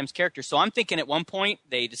Van Damme's character. So I'm thinking at one point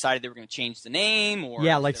they decided they were going to change the name. Or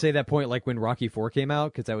say that point like when Rocky IV came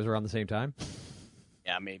out, because that was around the same time.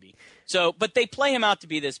 Yeah, maybe. So, but they play him out to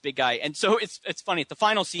be this big guy. And so it's funny. At the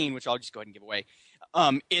final scene, which I'll just go ahead and give away,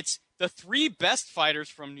 it's the 3 best fighters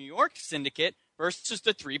from New York Syndicate versus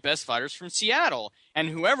the 3 best fighters from Seattle. And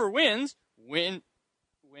whoever wins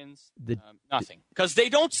nothing. Because they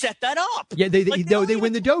don't set that up. Yeah, they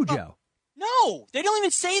win the dojo. No, they don't even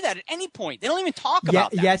say that at any point. They don't even talk about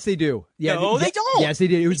that. Yes, they do. Yeah, no, they don't. Yes, they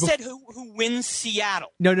did. They said who wins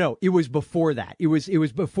Seattle. No, it was before that. It was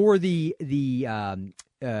before the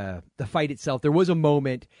fight itself. There was a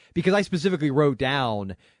moment, because I specifically wrote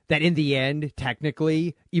down that in the end,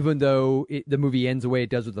 technically, even though the movie ends the way it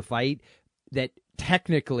does with the fight, that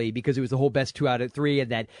technically, because it was the whole best 2 out of 3,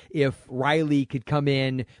 and that if Riley could come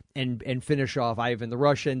in and finish off Ivan the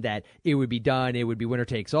Russian, that it would be done. It would be winner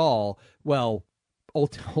takes all. Well,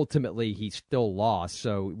 ultimately, he still lost.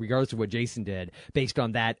 So regardless of what Jason did, based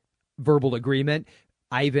on that verbal agreement,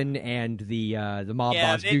 Ivan and the mob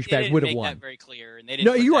boss douchebag would have won. That very clear. And they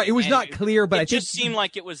didn't you're right. It was not clear, but it just seemed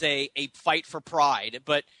like it was a fight for pride.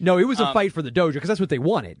 But no, it was a fight for the dojo, because that's what they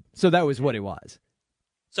wanted. So that was what it was.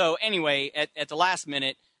 So anyway, at the last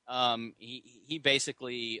minute, he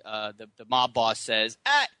basically the mob boss says,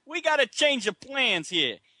 "We got to change the plans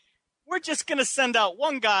here. We're just gonna send out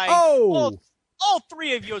one guy. All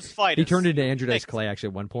 3 of yours fighters." He turned into Andrew Dice Clay actually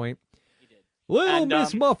at one point. He did. Little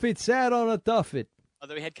Miss Muffet sat on a tuffet.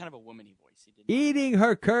 Although he had kind of a womany voice, he did eating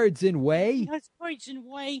her curds and whey.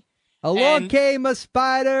 Along And came a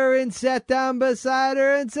spider and sat down beside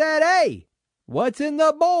her and said, "Hey, what's in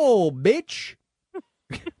the bowl, bitch?"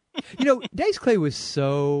 Dice Clay was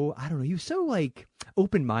so, I don't know, he was so, like,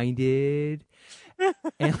 open-minded.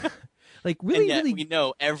 And, like, really, and really. We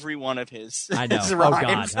know every one of his. I know. his Oh,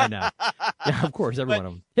 rhymes. God, I know. Yeah, of course, every one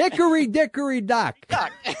of them. Hickory dickory dock.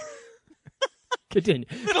 Continue.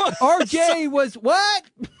 RJ was what?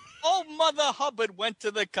 Old Mother Hubbard went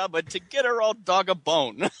to the cupboard to get her old dog a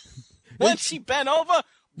bone. When she bent over,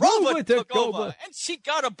 Rover took over, and she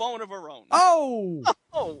got a bone of her own. Oh!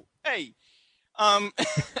 Oh, hey.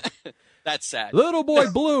 That's sad. Little boy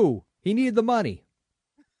Blue. He needed the money.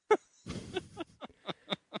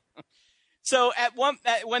 So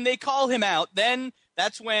when they call him out, then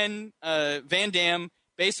that's when Van Damme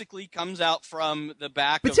basically comes out from the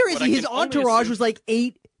back. But seriously, his entourage was like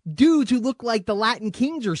 8 dudes who looked like the Latin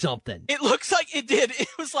Kings or something. It looks like it did. It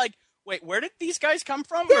was like, wait, where did these guys come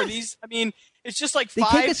from? Yes. Are these? I mean, it's just like they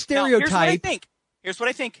 5. take a stereotype. Now, here's what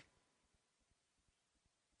I think.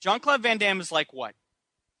 Jean-Claude Van Damme is like what?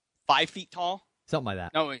 5 feet tall? Something like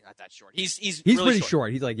that. No, not that short. He's really pretty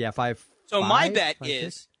short. He's like 5. So 5, my bet 5,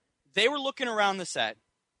 is 6? They were looking around the set,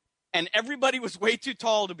 and everybody was way too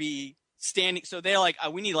tall to be standing. So they're like,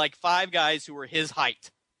 we need like 5 guys who are his height.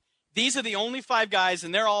 These are the only 5 guys,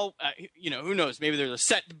 and they're all, who knows? Maybe they're the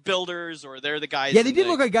set builders, or they're the guys. Yeah, they did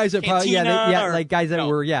look like guys that probably, like guys that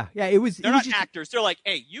were, It was. They're not actors. They're like,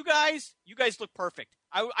 hey, you guys look perfect.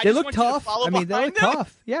 They look tough. They look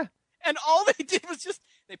tough. Yeah. And all they did was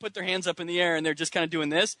they put their hands up in the air, and they're just kind of doing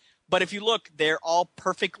this. But if you look, they're all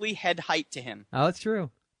perfectly head height to him. Oh, that's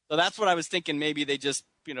true. So that's what I was thinking. Maybe they just,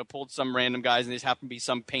 pulled some random guys, and they just happened to be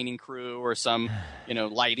some painting crew or some,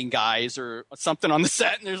 lighting guys or something on the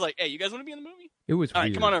set. And they're like, hey, you guys want to be in the movie? It was all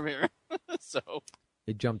weird. right, come on over here. So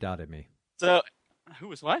it jumped out at me. So who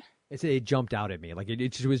was what? It jumped out at me. Like it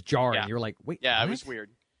just was jarring. Yeah. You're like, wait. Yeah, what? It was weird.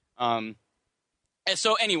 And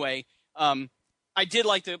so anyway, I did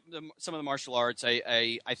like some of the martial arts.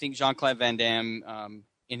 I think Jean-Claude Van Damme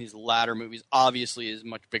in his latter movies obviously is a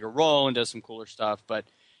much bigger role and does some cooler stuff. But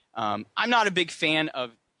I'm not a big fan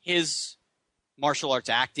of his martial arts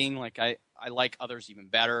acting. Like I like others even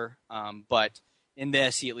better. But in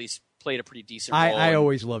this, he at least played a pretty decent role. I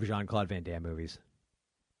always love Jean-Claude Van Damme movies.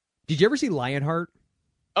 Did you ever see Lionheart?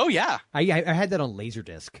 Oh, yeah. I had that on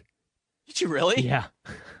Laserdisc. Did you really? Yeah.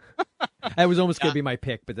 That was almost going to be my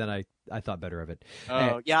pick, but then I thought better of it.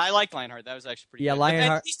 Oh, yeah, I like Lionheart. That was actually pretty good.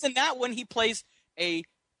 Lionheart. At least in that one, he plays a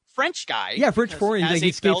French guy. Yeah, French foreign. He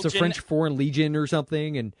escapes the Belgian, French Foreign Legion or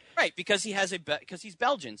something, and right because because he's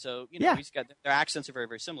Belgian, so he's got their accents are very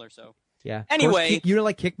very similar. So yeah. Anyway, you don't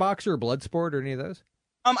like Kickboxer or Bloodsport or any of those?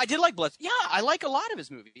 I did like Blood. Yeah, I like a lot of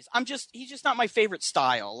his movies. He's just not my favorite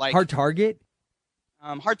style. Like Hard Target.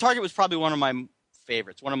 Hard Target was probably one of my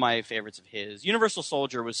favorites. One of my favorites of his. Universal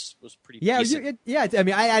Soldier was pretty. Yeah, decent. I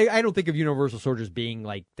mean, I don't think of Universal Soldier as being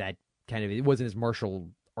like that kind of. It wasn't as martial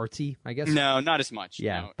artsy, I guess. No, not as much.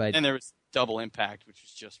 Yeah, no. but then there was Double Impact, which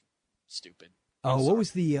was just stupid. Oh, what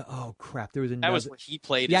was the? Oh crap! There was another. That was where he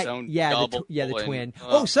played his own. Double. The twin.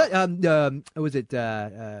 Was it?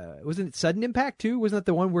 Wasn't it Sudden Impact too? Wasn't that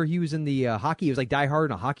the one where he was in the hockey? It was like Die Hard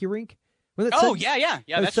in a hockey rink. Yeah.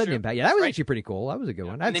 That's Sudden true. Impact. Yeah, that was right. actually pretty cool. That was a good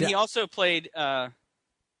one. And then he also played.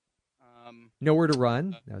 Nowhere to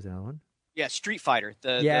Run. That was another one. Yeah, Street Fighter.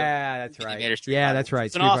 That's right. That's right.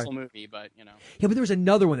 It's an awful movie, but Yeah, but there was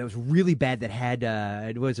another one that was really bad that had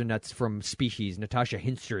it was nuts from Species, Natasha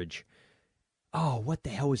Henstridge. Oh, what the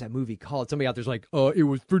hell was that movie called? Somebody out there's like, it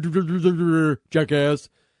was Jackass. It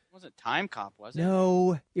wasn't Time Cop, was it?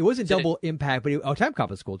 No, it wasn't Double Impact, but Time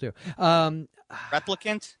Cop was cool too.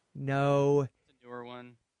 Replicant? No. The newer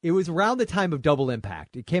one. It was around the time of Double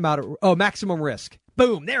Impact. It came out Maximum Risk.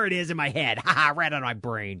 Boom, there it is in my head. Haha, right on my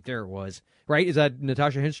brain. There it was. Right? Is that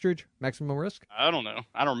Natasha Henstridge? Maximum Risk? I don't know.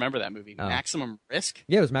 I don't remember that movie. Oh. Maximum Risk?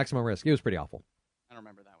 Yeah, it was Maximum Risk. It was pretty awful. I don't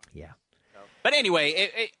remember that one. Yeah. But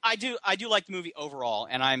anyway, I do like the movie overall,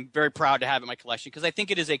 and I'm very proud to have it in my collection because I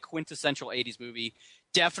think it is a quintessential 80s movie.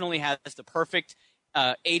 Definitely has the perfect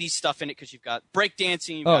 80s stuff in it because you've got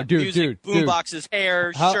breakdancing, you've got music, boomboxes,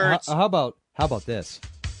 hair, shirts. How about this?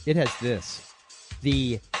 It has this.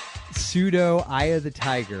 The pseudo Eye of the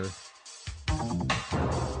Tiger.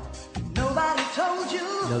 Nobody told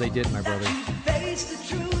you. No, they didn't, my brother.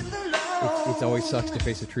 It always sucks to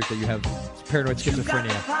face the truth that you have paranoid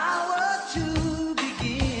schizophrenia.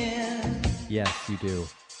 Yes, you do.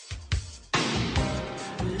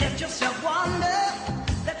 Let yourself wander,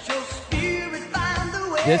 let your spirit find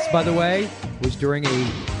the way. This, by the way, was during a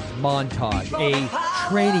montage, a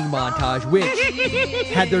training montage, which,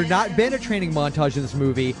 had there not been a training montage in this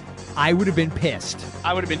movie, I would have been pissed.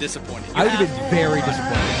 I would have been disappointed. I would have been very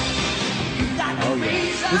disappointed. Oh,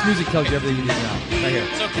 yeah. This music tells you everything you need to know. Right here.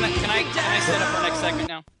 So can I set up our next segment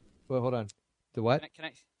now? Wait, hold on. The what?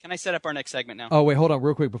 Can I set up our next segment now? Oh, wait, hold on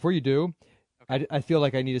real quick. Before you do, okay. I feel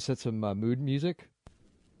like I need to set some mood music.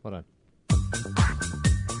 Hold on.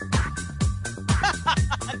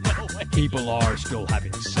 No way. People are still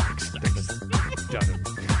having sex.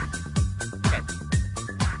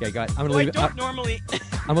 Okay, go ahead. I'm gonna leave it. Don't normally.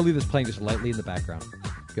 I'm gonna leave this playing just lightly in the background.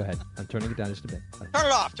 Go ahead. I'm turning it down just a bit. Turn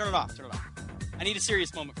it off. I need a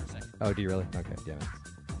serious moment for a second. Oh, do you really? Okay, damn it.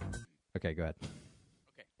 Okay, go ahead.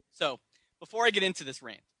 Okay, so before I get into this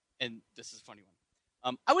rant, and this is a funny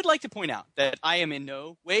one, I would like to point out that I am in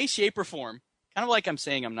no way, shape, or form, kind of like I'm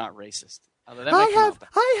saying I'm not racist. Although that I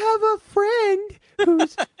have a friend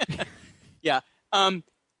who's... Yeah.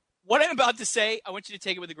 What I'm about to say, I want you to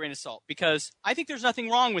take it with a grain of salt, because I think there's nothing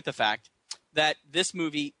wrong with the fact that this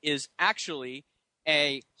movie is actually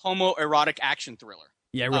a homoerotic action thriller.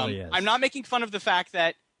 Yeah, it really is. I'm not making fun of the fact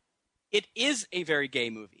that it is a very gay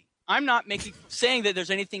movie. I'm not saying that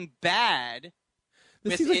there's anything bad.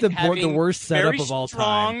 This seems like the worst setup of all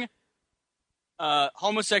time.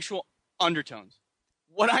 Homosexual undertones.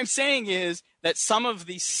 What I'm saying is that some of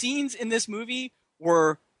the scenes in this movie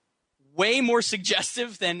were way more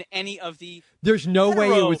suggestive than any of the There's no way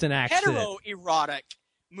it was an accident. Heteroerotic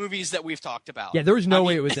movies that we've talked about. Yeah, there was no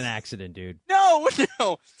way it was an accident, dude. No.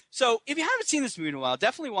 So if you haven't seen this movie in a while,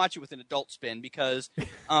 definitely watch it with an adult spin, because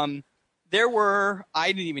there were, I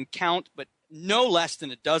didn't even count, but no less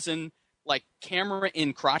than a dozen like camera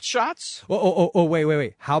in crotch shots. Oh,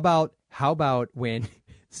 wait. How about when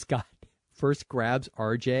Scott first grabs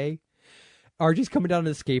RJ? RJ's coming down on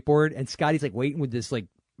the skateboard, and Scotty's like waiting with this like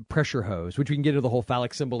pressure hose, which we can get into the whole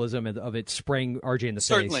phallic symbolism of it spraying RJ in the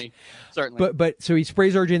face. Certainly. But so he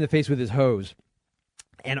sprays RJ in the face with his hose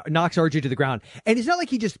and knocks RJ to the ground. And it's not like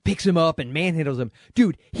he just picks him up and manhandles him.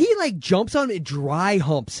 Dude, he like jumps on him and dry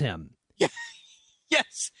humps him. Yeah.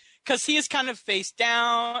 Yes. Because he is kind of face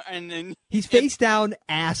down, and then he's face down,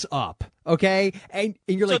 ass up. Okay, and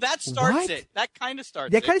you're like, so that starts what? it. That kind of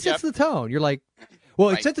starts. That kind of sets the tone. You're like, well,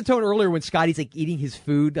 Right. It set the tone earlier when Scotty's like eating his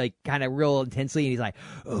food like kind of real intensely, and he's like,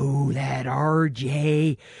 "Oh, that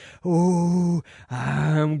RJ, oh,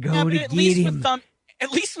 I'm going to get him."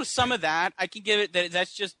 At least with some of that, I can give it that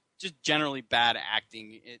that's just generally bad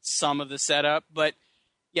acting. It's some of the setup, but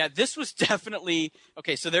Yeah, this was definitely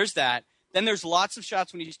okay. So there's that. Then there's lots of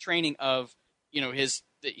shots when he's training of,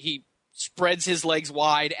 he spreads his legs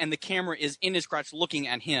wide and the camera is in his crotch looking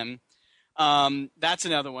at him. That's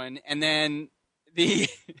another one. And then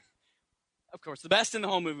of course, the best in the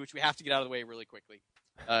whole movie, which we have to get out of the way really quickly,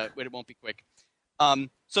 but it won't be quick.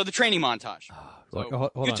 So the training montage. So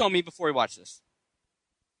hold you on. told me before we watched this.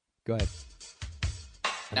 Go ahead.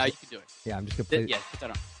 Now you can do it. Yeah, I'm just going to play. Yeah, put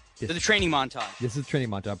that on. So the training montage. This is the training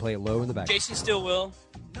montage. I'll play it low in the back. Jason Stillwell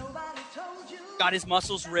got his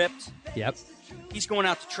muscles ripped. Yep. He's going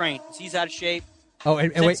out to train. He's out of shape. Oh,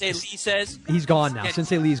 and wait. Sensei Lee says He's gone now. Yeah.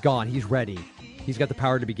 Sensei Lee's gone. He's ready. He's got the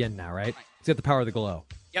power to begin now, right? He's got the power of the glow.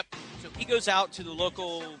 Yep. So he goes out to the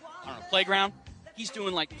local, playground. He's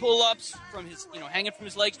doing like pull-ups from his, hanging from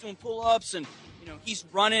his legs, doing pull-ups, and he's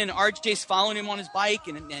running. RJ's following him on his bike,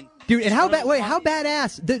 and dude, and how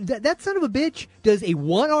badass that son of a bitch does a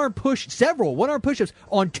several one-arm push-ups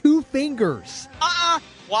on 2 fingers.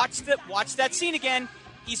 Watch that scene again.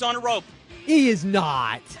 He's on a rope. He is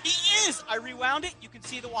not. He is. I rewound it. You can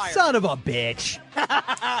see the wire. Son of a bitch.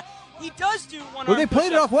 He does do one. Well, they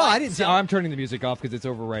played it off well. I didn't see. Oh, I'm turning the music off because it's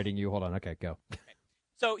overwriting you. Hold on. Okay, go.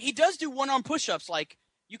 So he does do one-arm push-ups. Like,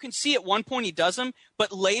 you can see at one point he does them,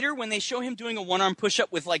 but later when they show him doing a one-arm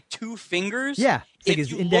push-up with like 2 fingers, yeah, if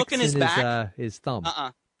his you index look in his and back, his thumb.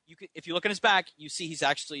 If you look in his back, you see he's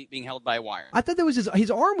actually being held by a wire. I thought that was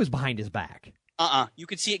his arm was behind his back. You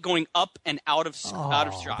could see it going up and out of shot. I'm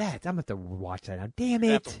gonna have to watch that now. Damn You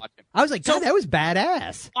have it! to watch it. I was like, God, that was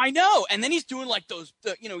badass. I know. And then he's doing like those,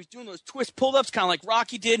 he's doing those twist pull-ups, kind of like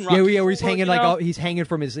Rocky did. And Rocky where he's hanging he's hanging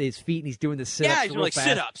from his feet and he's doing the sit-ups. Yeah, he's doing like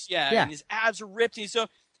sit-ups. Yeah, and his abs are ripped. And so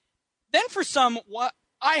then for what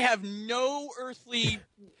I have no earthly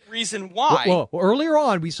reason why. Well, earlier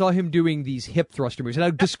on we saw him doing these hip thruster moves, and I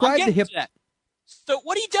described the hip. So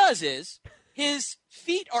what he does is his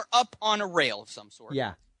feet are up on a rail of some sort.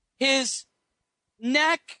 Yeah. His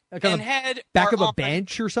neck like and head back are of a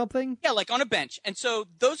bench or something. Yeah, like on a bench. And so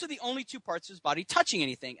those are the only 2 parts of his body touching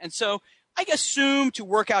anything. And so I assume to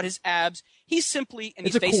work out his abs, he's simply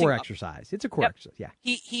it's he's a core up. exercise. It's a core exercise. Yeah.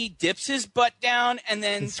 He dips his butt down and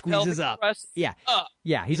then squeezes up. Yeah. Up.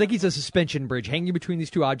 Yeah. He's like he's a suspension bridge hanging between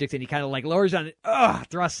these 2 objects, and he kind of like lowers down and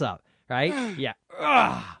thrusts up. Right? Yeah.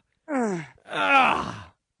 Oh.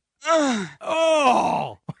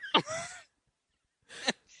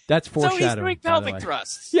 That's foreshadowing. So he's doing pelvic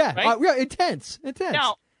thrusts. Yeah, right? Yeah, intense.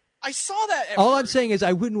 Now, I saw that. All I'm saying is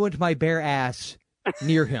I wouldn't want my bare ass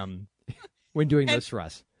near him when doing those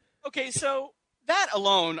thrusts. Okay, so that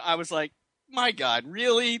alone, I was like, my God,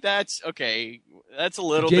 really? That's okay. That's a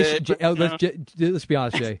little bit. Let's be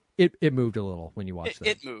honest, Jay. It moved a little when you watched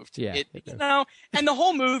it moved. Yeah. And the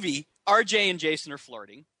whole movie, RJ and Jason are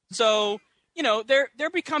flirting. So, they're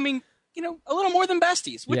becoming, a little more than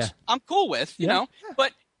besties, which I'm cool with, you know.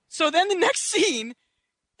 But so then the next scene,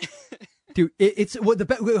 dude, it's hold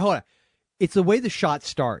on. It's the way the shot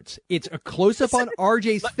starts. It's a close up on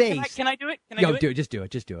RJ's face. Can I do it? Can I do it? Just do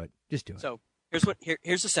it. So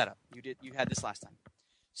here's the setup. You had this last time.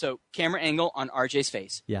 So camera angle on RJ's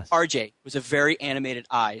face. Yes. RJ was a very animated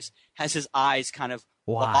eyes, has his eyes kind of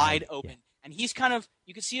wide open. Yeah. And he's kind of,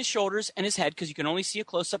 you can see his shoulders and his head because you can only see a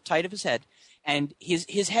close up tight of his head. And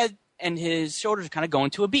his head and his shoulders are kind of going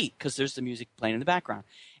to a beat because there's the music playing in the background.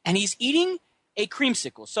 And he's eating a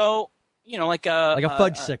creamsicle. So, like a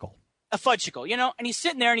fudge-sicle. A fudge-sicle, and he's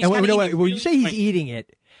sitting there and he's when you say he's eating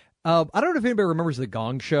it, I don't know if anybody remembers the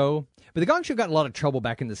Gong Show, but the Gong Show got in a lot of trouble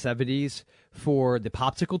back in the 70s for the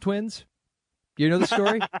Popsicle Twins. Do you know the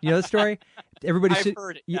story? I've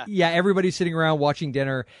heard it. Yeah. Everybody's sitting around watching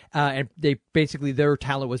dinner, and they basically their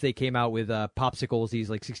talent was they came out with popsicles, these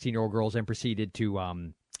like 16-year-old girls, and proceeded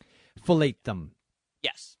to fillet them.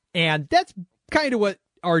 Yes, and that's kind of what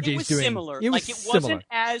RJ's doing. Similar. It was similar.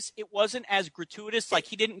 It wasn't as gratuitous. Like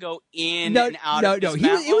he didn't go in and out. No.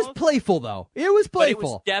 It was playful though. It was playful.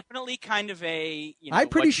 But it was definitely kind of a. I'm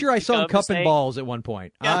pretty sure I saw him cupping balls at one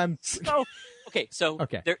point. Yeah. Okay.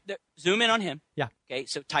 They're zoom in on him. Yeah. Okay.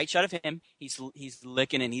 So tight shot of him. He's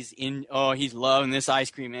licking and he's loving this ice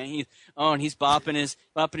cream, man. And he's bopping his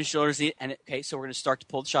shoulders. And okay, so we're gonna start to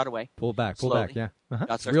pull the shot away. Pull back. Yeah.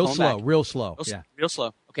 Real slow. Real slow.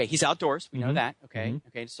 Okay, he's outdoors. We know that. Okay. Mm-hmm.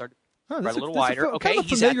 Okay, to start a little wider. Okay,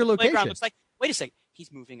 he's at the location. playground. Looks like. Wait a second.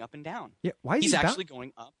 He's moving up and down. Yeah. Why is he's actually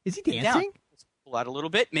going up? Is he dancing? Down. Let's pull out a little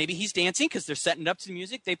bit. Maybe he's dancing because they're setting it up to the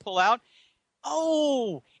music. They pull out.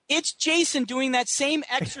 Oh, it's Jason doing that same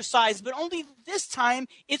exercise, but only this time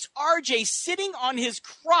it's RJ sitting on his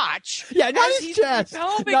crotch. Yeah, not his chest,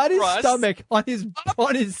 not his stomach, on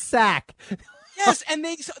his sack. Yes, and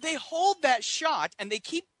they hold that shot and they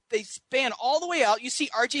keep they span all the way out. You see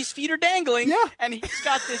RJ's feet are dangling, Yeah. and he's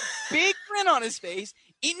got this big grin on his face,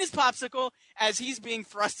 eating his popsicle as he's being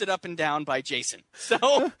thrusted up and down by Jason.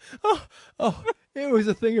 So, Oh, it was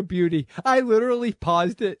a thing of beauty. I literally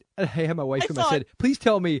paused it. I had my wife come and said, please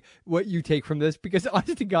tell me what you take from this, because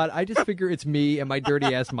honest to God, I just figure it's me and my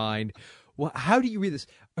dirty ass mind. Well, how do you read this?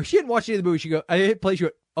 Oh, she hadn't watched any of the movie. She go, I hit play. She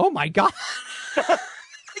go, oh my God.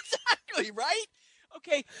 exactly, right?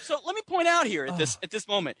 Okay, so let me point out here at this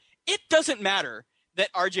moment, it doesn't matter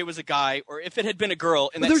that RJ was a guy or if it had been a girl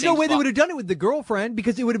in that There's no same way they spot. would have done it with the girlfriend,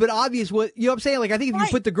 because it would have been obvious what, you know what I'm saying? Like, I think if you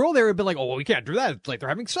put the girl there, it'd be like, oh, well, we can't do that. It's like they're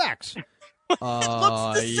having sex. It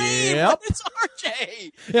looks the same. Yep. It's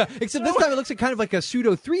RJ. Yeah, except this time it looks like kind of like a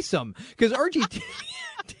pseudo threesome, because RJ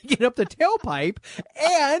taking up the tailpipe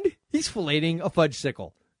and he's filleting a fudge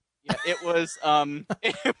sickle. Yeah, it was it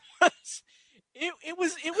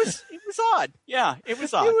was odd. Yeah, it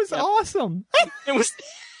was odd. It was Yeah. awesome.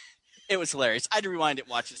 It was hilarious. I had to rewind it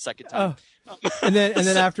and watch it a second time. And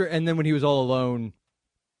then when he was all alone,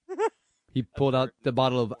 he pulled out the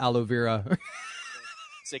bottle of aloe vera.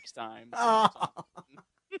 6 times.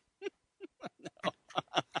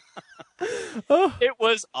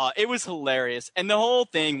 It was hilarious, and the whole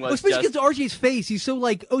thing was especially just because RJ's face. He's so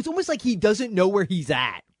like, it's almost like he doesn't know where he's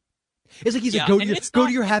at. It's like he's Yeah, like, and it's go not-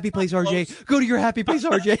 to your happy it's place, not RJ. close. Go to your happy place,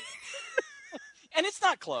 RJ. and it's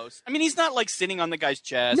not close. I mean, he's not like sitting on the guy's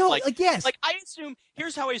chest. No, like yes. Like I assume.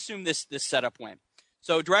 Here's how I assume this setup went.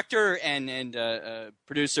 So director and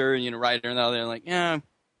producer, writer, and all, they're like, yeah,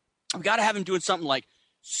 we got to have him doing something like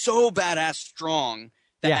so badass strong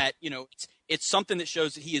that it's something that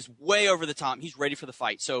shows that he is way over the top. He's ready for the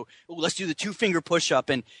fight. So let's do the 2-finger push-up,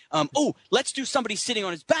 and let's do somebody sitting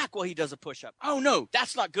on his back while he does a push-up. Oh no,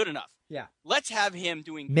 that's not good enough. Yeah. Let's have him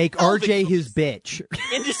doing Make pelvic RJ his thrusts bitch.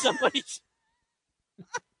 into somebody's.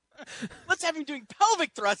 Let's have him doing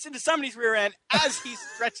pelvic thrusts into somebody's rear end as he's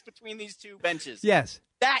stretched between these two benches. Yes.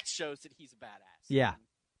 That shows that he's a badass. Yeah.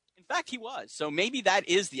 In fact, he was. So maybe that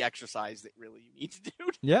is the exercise that really you need to do.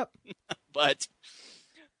 Yep. But,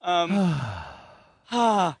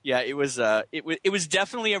 yeah, it was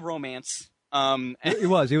definitely a romance. It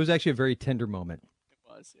was. It was actually a very tender moment. It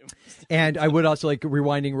was. And I would also like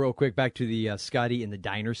rewinding real quick back to the Scotty in the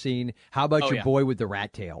diner scene. How about your yeah. boy with the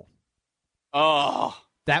rat tail? Oh.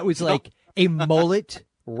 That was like a mullet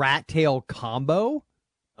rat tail combo.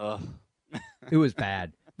 It was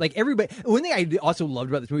bad. Like everybody, one thing I also loved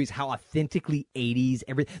about this movie is how authentically 80s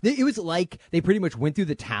it was like they pretty much went through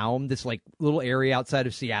the town, this like little area outside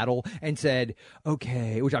of Seattle, and said,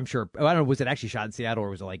 okay, which I'm sure, I don't know, was it actually shot in Seattle or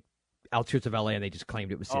was it like outskirts of LA and they just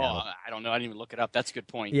claimed it was Seattle? I don't know. I didn't even look it up. That's a good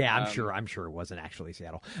point. Yeah, I'm sure it wasn't actually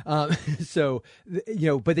Seattle. So,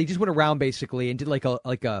 but they just went around basically and did like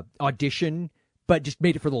a audition, but just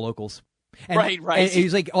made it for the locals. And, right. And it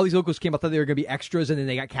was like all these locals came out, thought they were going to be extras, and then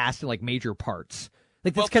they got cast in like major parts.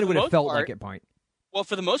 Like that's kind of what it felt like at point. Well,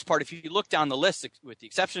 for the most part, if you look down the list, with the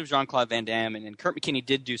exception of Jean-Claude Van Damme and Kurt McKinney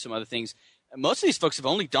did do some other things, most of these folks have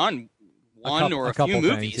only done one or a few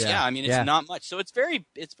movies. Things, yeah. I mean, it's not much. So it's very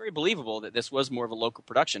believable that this was more of a local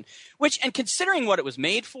production. And considering what it was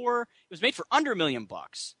made for under $1 million,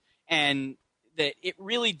 and that it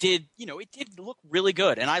really did, it did look really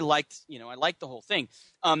good, and I liked the whole thing.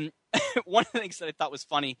 One of the things that I thought was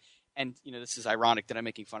funny. And, this is ironic that I'm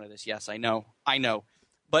making fun of this. Yes, I know.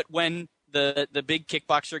 But when the big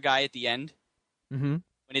kickboxer guy at the end, when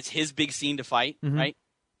it's his big scene to fight, right?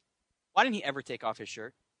 Why didn't he ever take off his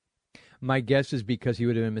shirt? My guess is because he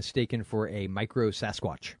would have been mistaken for a micro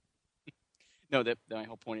Sasquatch. No, my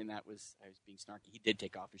whole point in that was I was being snarky. He did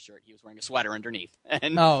take off his shirt. He was wearing a sweater underneath.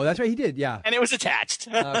 And, oh, that's right. He did, yeah. And it was attached.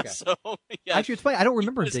 Okay. So, yeah. Actually, it's funny. I don't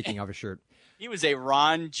remember him taking off his shirt. He was a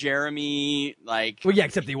Ron Jeremy, like... Well, yeah,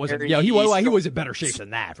 except he wasn't... Yeah, he was in better shape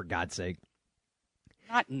than that, for God's sake.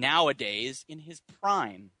 Not nowadays, in his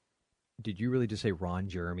prime. Did you really just say Ron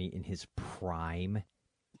Jeremy in his prime?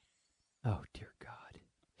 Oh, dear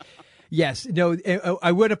God. Yes, no,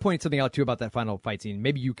 I would have pointed something out, too, about that final fight scene.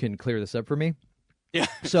 Maybe you can clear this up for me. Yeah.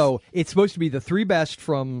 So, it's supposed to be the 3 best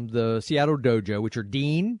from the Seattle dojo, which are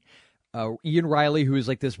Dean... Ian Riley, who is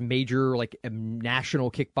like this major, like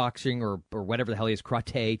national kickboxing or whatever the hell he is,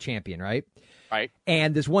 karate champion, right? Right.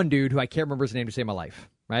 And this one dude who I can't remember his name to save my life,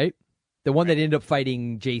 right? The one that ended up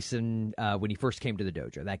fighting Jason when he first came to the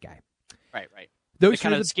dojo, that guy. Right. Those the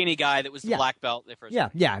kind of skinny guy that was the black belt. They first. Yeah.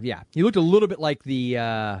 He looked a little bit like the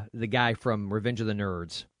guy from Revenge of the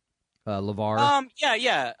Nerds, LeVar.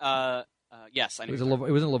 Yes, I know.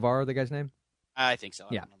 It wasn't LeVar, the guy's name? I think so.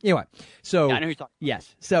 Yeah. Anyway, so I know who you're talking about.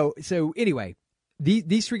 Yes. So anyway,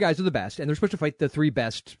 these three guys are the best, and they're supposed to fight the three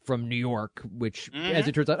best from New York, which, as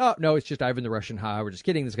it turns out, oh, no, it's just Ivan the Russian. Ha, we're just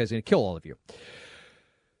kidding. This guy's going to kill all of you.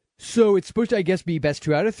 So it's supposed to, I guess, be best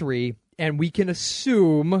 2 out of 3, and we can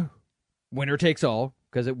assume winner takes all,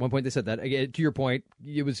 because at one point they said that. Again, to your point,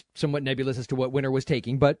 it was somewhat nebulous as to what winner was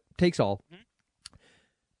taking, but takes all.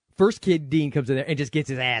 First kid, Dean, comes in there and just gets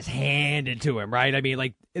his ass handed to him, right? I mean,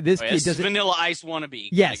 like, this kid doesn't... Vanilla Ice wannabe.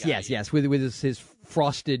 Yes, with his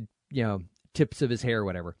frosted, tips of his hair or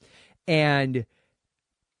whatever. And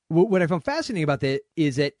what I found fascinating about that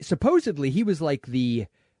is that supposedly he was like the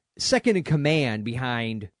second in command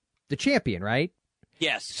behind the champion, right?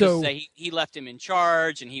 Yes, so he left him in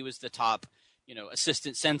charge, and he was the top,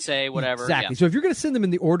 assistant sensei, whatever. Exactly. Yeah. So if you're going to send them in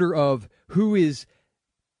the order of who is,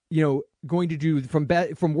 going to do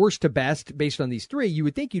from worst to best based on these three, you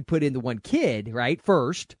would think you'd put in the one kid, right,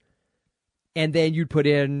 first, and then you'd put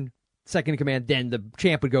in second in command, then the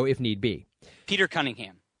champ would go if need be. Peter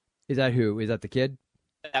Cunningham. Is that who? Is that the kid?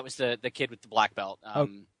 That was the kid with the black belt who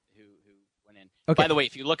went in. Okay. By the way,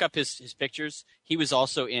 if you look up his pictures, he was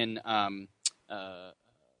also in The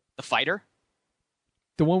Fighter.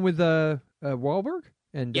 The one with Wahlberg?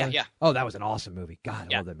 And yeah. Oh, that was an awesome movie.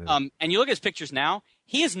 God, I love that movie. And you look at his pictures now,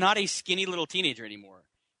 he is not a skinny little teenager anymore.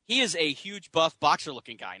 He is a huge, buff,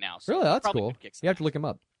 boxer-looking guy now. So really? That's cool. You have to look him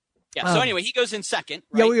up. Yeah, so anyway, he goes in second,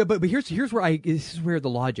 right? Yeah, but here's where this is where the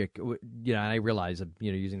logic, and I realize,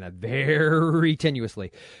 using that very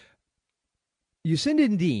tenuously. You send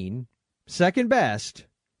in Dean, second best,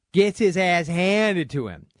 gets his ass handed to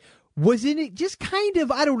him. Wasn't it just kind of,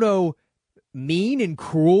 I don't know, mean and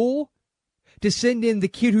cruel to send in the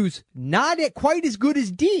kid who's not quite as good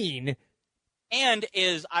as Dean? And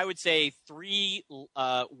is, I would say, 3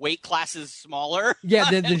 weight classes smaller. Yeah,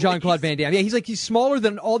 than Jean-Claude Van Damme. Yeah, he's smaller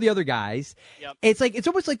than all the other guys. Yep. It's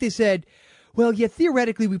almost like they said, well, yeah,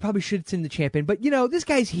 theoretically we probably should send the champion, but this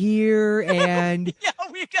guy's that's a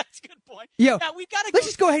good point. Yeah, we gotta. Let's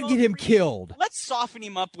just go ahead and get him killed. Let's soften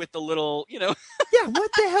him up with the little, Yeah,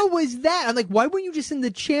 what the hell was that? I'm like, why wouldn't you just send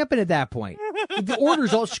the champion at that point? The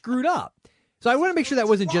order's all screwed up. So I want to make sure that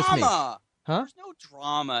wasn't just me. Huh? There's no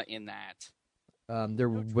drama in that. There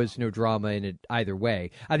was no drama in it either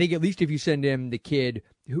way. I think at least if you send him the kid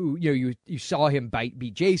who, you saw him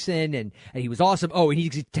beat Jason and he was awesome. Oh, and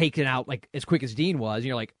he's taken out like as quick as Dean was. And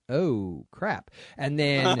you're like, oh, crap. And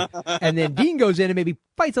then Dean goes in and maybe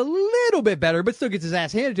fights a little bit better, but still gets his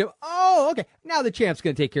ass handed to him. Oh, okay. Now the champ's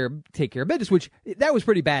going to take care of business, which that was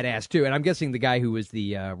pretty badass too. And I'm guessing the guy who was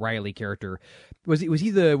the Riley character, was he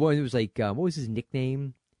the one who was like, what was his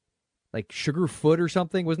nickname? Like Sugarfoot or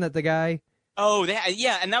something? Wasn't that the guy? Oh,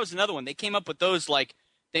 yeah, and that was another one. They came up with those, like,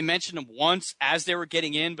 they mentioned them once as they were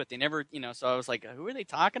getting in, but they never, so I was like, who are they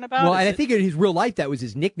talking about? Well, and I think in his real life that was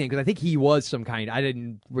his nickname, because I think he was some kind, I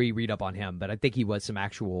didn't read up on him, but I think he was some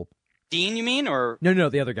actual... Dean, you mean, or... No,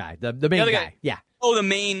 the other guy, the main guy, yeah. Oh, the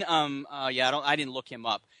main, I didn't look him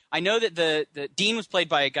up. I know that the Dean was played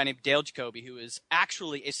by a guy named Dale Jacoby, who is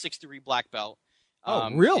actually a 6th-degree black belt.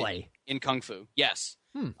 Oh, really? In Kung Fu, yes.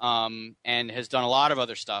 And has done a lot of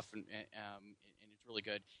other stuff, and it's really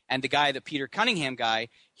good. And the guy, the Peter Cunningham guy,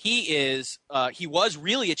 he was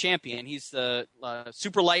really a champion. He's the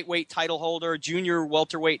super lightweight title holder, junior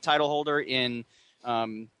welterweight title holder in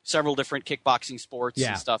several different kickboxing sports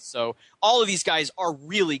and stuff. So all of these guys are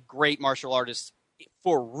really great martial artists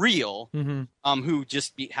for real, who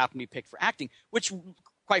just happen to be picked for acting, which,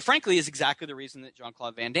 quite frankly, is exactly the reason that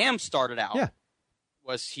Jean-Claude Van Damme started out. Yeah.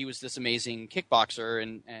 He was this amazing kickboxer,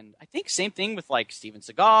 and I think same thing with like Steven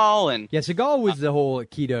Seagal and Seagal was the whole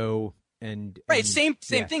Aikido and same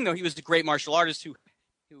thing though. He was the great martial artist who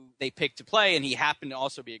they picked to play, and he happened to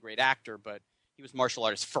also be a great actor, but he was martial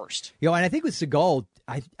artist first. And I think with Seagal,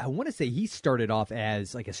 I want to say he started off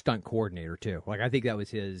as like a stunt coordinator too. Like I think that was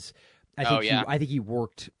his. I think he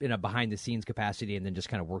worked in a behind the scenes capacity, and then just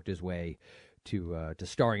kind of worked his way to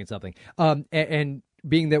starring in something. And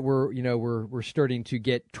being that we're starting to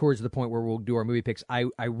get towards the point where we'll do our movie picks, I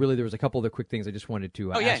really, there was a couple other quick things I just wanted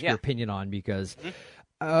to ask your opinion on, because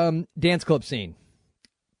dance club scene.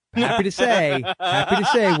 Happy to say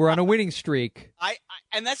we're on a winning streak.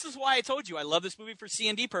 And this is why I told you I love this movie for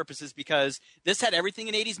C&D purposes, because this had everything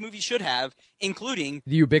an 80s movie should have, including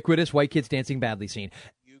the ubiquitous white kids dancing badly scene.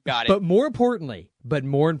 You got it. But more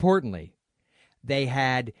importantly, they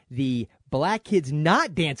had the black kids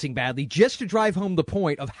not dancing badly, just to drive home the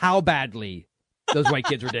point of how badly those white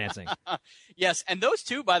kids were dancing. Yes, and those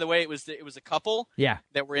two, by the way, it was a couple. Yeah,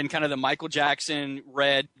 that were in kind of the Michael Jackson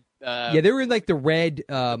red. They were in like the red,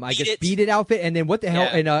 Beat It outfit, and then what the hell?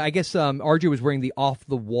 And I guess RJ was wearing the off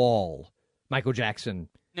the wall Michael Jackson.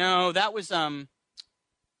 No, that was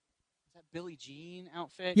Billie Jean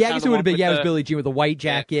outfit. Yeah, I Kind guess of it would have the been. one Yeah, it with was Billie Jean with the white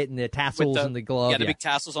jacket and the with tassels and the glove. Yeah, the big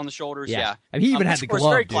tassels on the shoulders. Yeah. I mean, he even had the Which was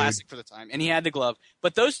glove, very dude. classic for the time, and he had the glove.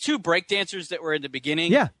 But those two breakdancers that were in the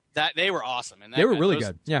beginning, Yeah. that they were awesome, and They were really those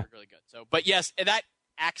good. two Yeah. were really good. So, but yes, that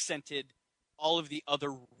accented all of the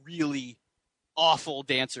other really awful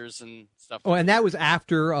dancers and stuff. Oh, and that was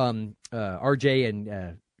after RJ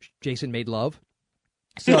and Jason made love.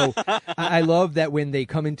 So I love that when they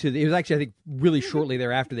come into it was actually, I think, really shortly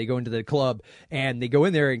thereafter, they go into the club and they go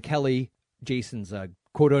in there, and Kelly, Jason's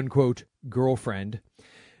quote unquote girlfriend,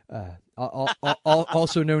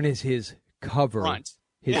 also known as his cover. Front.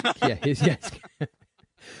 Yes.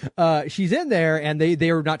 She's in there, and they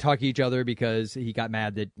are not talking to each other because he got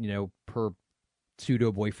mad that, her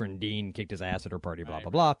pseudo boyfriend Dean kicked his ass at her party, blah,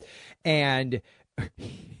 blah, blah. And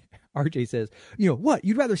RJ says, what?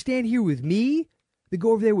 You'd rather stand here with me than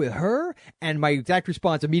go over there with her? And my exact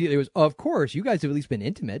response immediately was, of course, you guys have at least been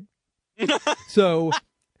intimate. So,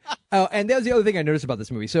 and that was the other thing I noticed about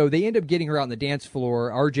this movie. So they end up getting her out on the dance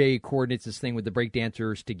floor. RJ coordinates this thing with the break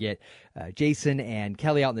dancers to get Jason and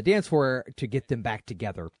Kelly out on the dance floor to get them back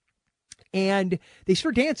together. And they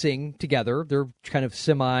start dancing together. They're kind of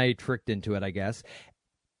semi-tricked into it, I guess.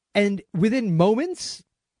 And within moments,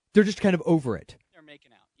 they're just kind of over it. They're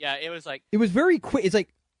making out. Yeah, it was like... It was very quick. It's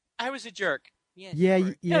like... I was a jerk. Yeah.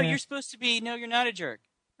 Yeah. No, you're supposed to be... No, you're not a jerk.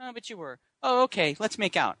 Oh, but you were. Oh, okay, let's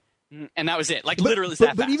make out. And that was it. Like, literally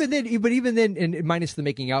that but fast. even then, and minus the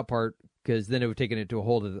making out part, because then it would have taken it to a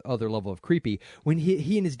whole other level of creepy. When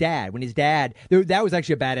he and his dad, that was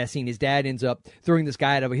actually a badass scene. His dad ends up throwing this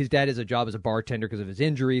guy out of, his dad has a job as a bartender because of his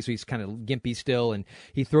injury, so he's kind of gimpy still, and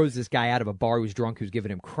he throws this guy out of a bar who's drunk, who's giving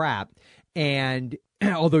him crap. And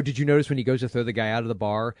although, did you notice when he goes to throw the guy out of the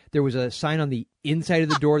bar, there was a sign on the inside of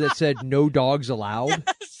the door that said "No dogs allowed."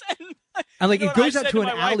 Yes. And like, it goes I out said to an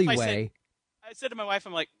my wife, alleyway. I said to my wife,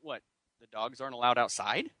 I'm like, what? The dogs aren't allowed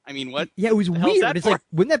outside? I mean, what? Yeah, it was the hell's weird. that It's for? like,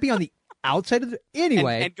 wouldn't that be on the outside of the...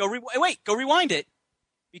 Anyway. And go rewind it.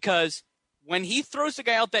 Because when he throws the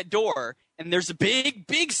guy out that door, and there's a big,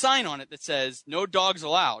 big sign on it that says, no dogs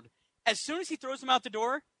allowed, as soon as he throws him out the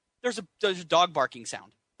door, there's a dog barking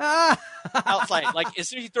sound. Outside. Like, as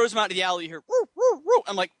soon as he throws him out to the alley, you hear, woo, woo, woo.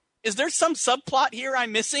 I'm like, is there some subplot here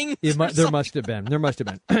I'm missing? There must have been. There must have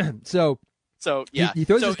been. So yeah. he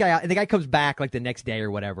throws this guy out, and the guy comes back like the next day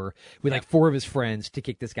or whatever with like four of his friends to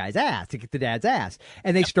kick this guy's ass, to kick the dad's ass.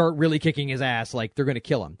 And they start really kicking his ass like they're going to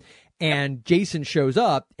kill him. And Jason shows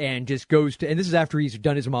up and just goes to, and this is after he's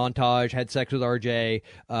done his montage, had sex with RJ.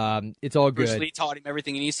 It's all good. Bruce Lee taught him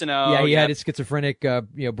everything he needs to know. Yeah, he had his schizophrenic,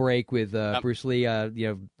 break with Bruce Lee.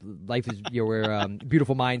 Life is where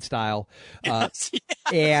Beautiful Mind style.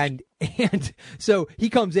 And so he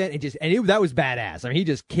comes in and that was badass. I mean, he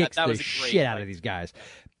just kicks the shit out of these guys.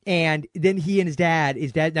 And then he and his dad,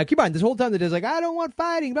 now keep in mind, this whole time the dad's like, I don't want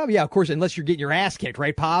fighting. Blah, blah. Yeah, of course, unless you're getting your ass kicked,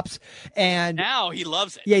 right, Pops? And now he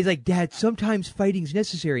loves it. Yeah, he's like, Dad, sometimes fighting's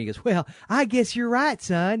necessary. He goes, well, I guess you're right,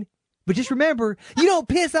 son. But just remember, you don't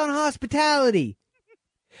piss on hospitality.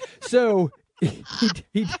 So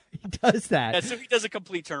he does that. Yeah, so he does a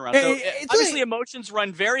complete turnaround. So obviously emotions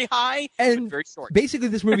run very high and very short. Basically,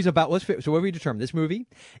 this movie's about, so what we determined, this movie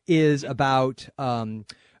is about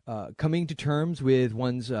coming to terms with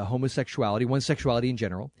one's homosexuality, one's sexuality in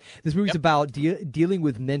general. This movie's about dealing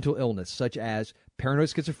with mental illness, such as paranoid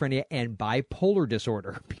schizophrenia and bipolar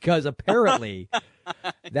disorder, because apparently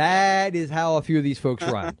that is how a few of these folks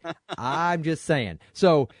run. I'm just saying.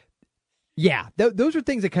 So, yeah, those are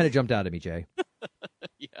things that kind of jumped out at me, Jay.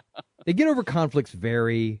 Yeah. They get over conflicts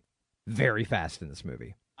very, very fast in this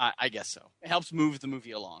movie. I guess so. It helps move the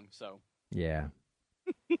movie along, so. Yeah.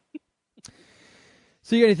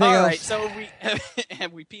 So you got anything else? All right, so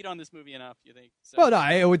have we peed on this movie enough, you think? So. Well,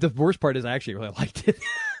 no, the worst part is I actually really liked it.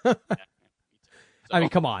 Yeah, me too. So, I mean,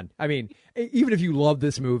 come on. I mean, even if you love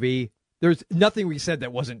this movie, there's nothing we said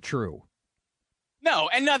that wasn't true. No,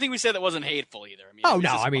 and nothing we said that wasn't hateful either.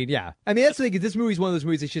 I mean, yeah. I mean, that's the thing. This movie's one of those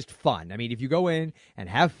movies that's just fun. I mean, if you go in and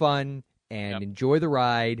have fun and enjoy the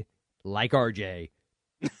ride, like RJ,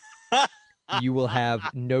 you will have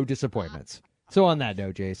no disappointments. So on that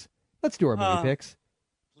note, Jace, let's do our movie picks.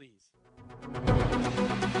 Please.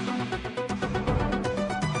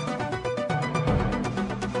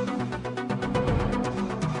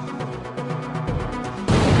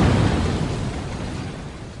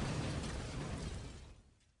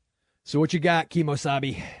 So what you got,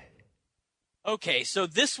 Kimosabi? Okay, so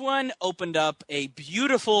this one opened up a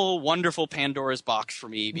beautiful, wonderful Pandora's box for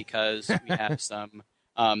me because we have some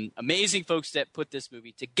amazing folks that put this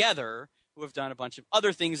movie together who have done a bunch of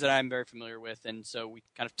other things that I'm very familiar with. And so we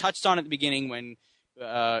kind of touched on at the beginning when,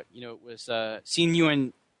 it was seeing you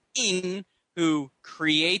and Ng, who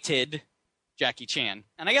created Jackie Chan.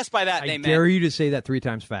 And I guess by that they I meant... dare you to say that 3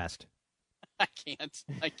 times fast. I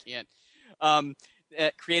can't.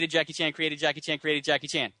 Created Jackie Chan, created Jackie Chan, created Jackie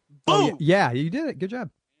Chan. Boom! Oh, yeah, you did it. Good job.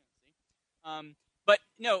 But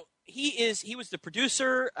no, he was the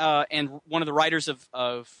producer and one of the writers of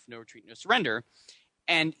No Retreat, No Surrender.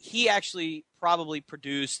 And he actually probably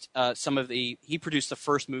produced he produced the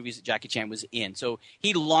first movies that Jackie Chan was in. So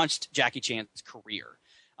he launched Jackie Chan's career.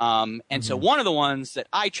 So one of the ones that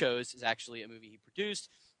I chose is actually a movie he produced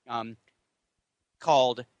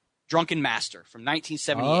called Drunken Master from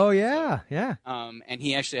 1978. Oh, yeah, yeah. And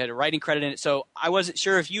he actually had a writing credit in it. So I wasn't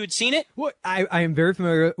sure if you had seen it. Well, I am very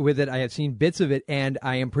familiar with it. I have seen bits of it, and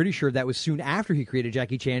I am pretty sure that was soon after he created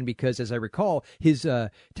Jackie Chan because, as I recall, his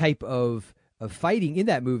type of fighting in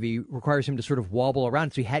that movie requires him to sort of wobble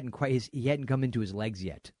around, so he hadn't come into his legs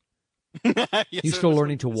yet. He's still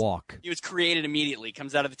learning to walk. He was created immediately.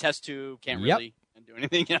 Comes out of the test tube. Can't really do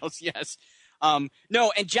anything else. Yes.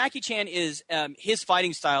 No, and Jackie Chan is his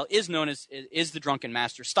fighting style is known as the Drunken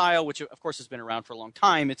Master style, which of course has been around for a long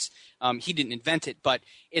time. It's he didn't invent it, but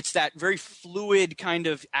it's that very fluid kind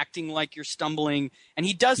of acting like you're stumbling, and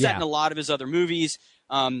he does that in a lot of his other movies.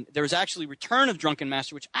 There was actually Return of Drunken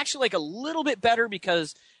Master, which I actually like a little bit better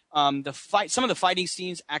because some of the fighting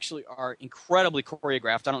scenes actually are incredibly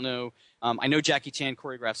choreographed. I don't know. I know Jackie Chan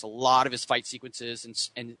choreographs a lot of his fight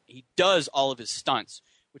sequences, and he does all of his stunts,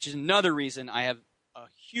 which is another reason I have a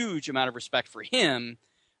huge amount of respect for him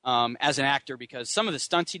as an actor, because some of the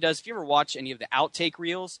stunts he does, if you ever watch any of the outtake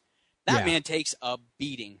reels, that man takes a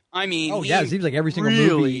beating. I mean, it seems like every single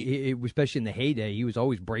movie, especially in the heyday, he was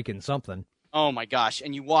always breaking something. Oh my gosh!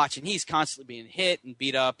 And you watch, and he's constantly being hit and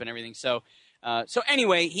beat up and everything. So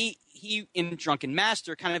anyway, he in Drunken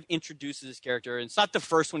Master kind of introduces his character. And it's not the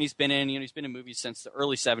first one he's been in. He's been in movies since the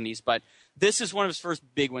early '70s, but this is one of his first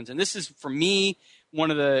big ones. And this is, for me,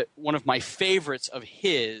 one of my favorites of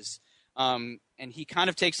his. And he kind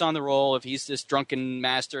of takes on the role of he's this drunken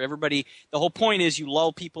master. The whole point is you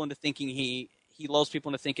lull people into thinking he lulls people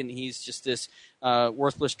into thinking he's just this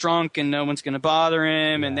worthless drunk and no one's going to bother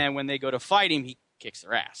him. Yeah. And then when they go to fight him, he kicks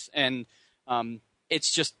their ass. And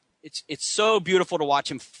it's so beautiful to watch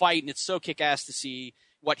him fight, and it's so kick-ass to see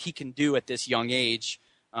what he can do at this young age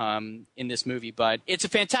in this movie. But it's a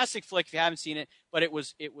fantastic flick if you haven't seen it. But it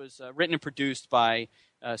was written and produced by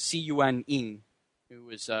Ci-Yuan Ng, who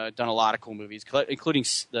has done a lot of cool movies, including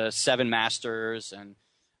the Seven Masters, and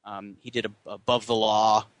he did Above the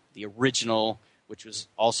Law, the original, which was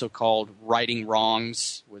also called Righting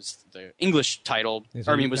Wrongs, was the English title. Was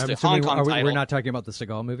the Hong Kong title. We're not talking about the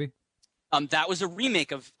Seagal movie? That was a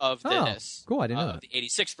remake of this. Cool, I didn't know that. The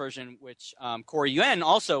 86 version, which Corey Yuen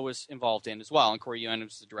also was involved in as well. And Corey Yuen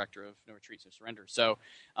was the director of No Retreat, No Surrender. So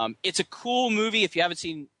it's a cool movie. If you haven't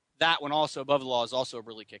seen that one also, Above the Law is also a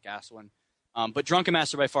really kick-ass one. But Drunken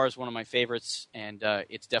Master by far is one of my favorites, and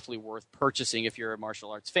it's definitely worth purchasing if you're a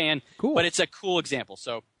martial arts fan. Cool. But it's a cool example.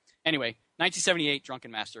 So anyway, 1978,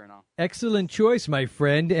 Drunken Master and all. Excellent choice, my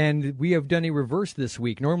friend. And we have done a reverse this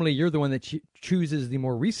week. Normally, you're the one that chooses the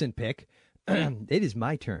more recent pick. It is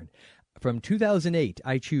my turn. From 2008,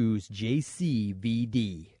 I choose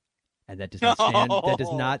JCVD. And that does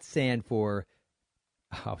not stand for...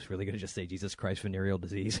 I was really going to just say Jesus Christ venereal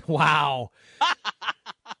disease. Wow.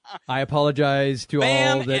 I apologize to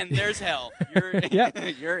all that... and there's hell. You're in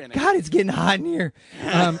it. God, it's getting hot in here.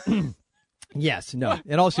 Yes, no.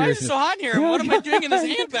 In all seriousness. Why is it so hot in here? What am I doing in this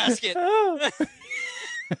handbasket?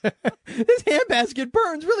 This handbasket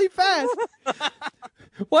burns really fast.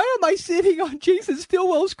 Why am I sitting on Jason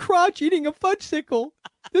Stillwell's crotch eating a fudgesicle?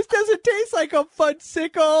 This doesn't taste like a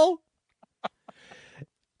fudgesicle.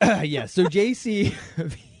 So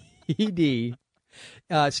JCVD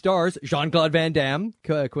stars Jean-Claude Van Damme,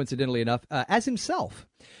 coincidentally enough, as himself.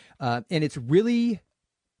 And it's really...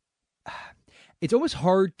 It's almost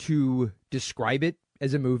hard to describe it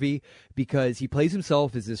as a movie because he plays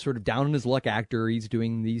himself as this sort of down-on-his-luck actor. He's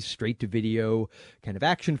doing these straight-to-video kind of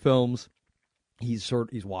action films. He's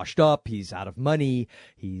washed up. He's out of money.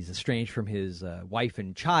 He's estranged from his wife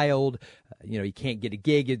and child. He can't get a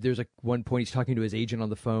gig. There's one point he's talking to his agent on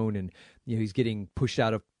the phone, and he's getting pushed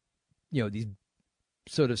out of these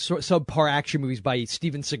sort of subpar action movies by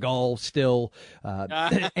Steven Seagal still.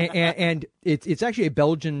 And it's actually a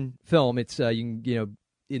Belgian film. It's in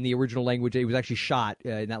the original language, it was actually shot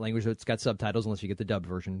in that language, so it's got subtitles unless you get the dub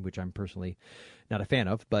version, which I'm personally not a fan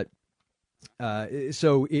of. But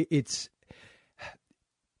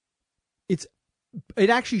it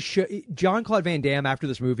actually Jean-Claude Van Damme after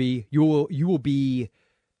this movie, you will be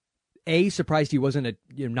surprised he wasn't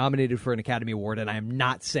nominated for an Academy Award, and I am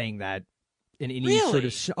not saying that in any Really? sort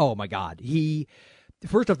of. Oh my God,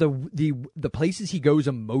 first off the places he goes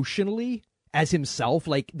emotionally as himself,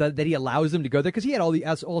 like that he allows them to go there, because he had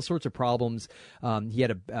all sorts of problems. He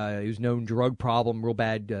had he was known drug problem, real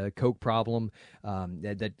bad coke problem.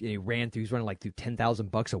 That he ran through. He was running like through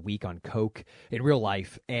 $10,000 a week on coke in real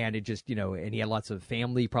life, and it just and he had lots of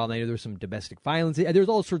family problems. I know there was some domestic violence. There's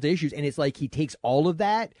all sorts of issues, and it's like he takes all of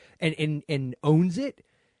that and owns it,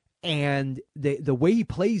 and the way he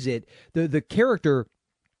plays it, the character.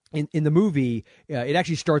 In the movie, it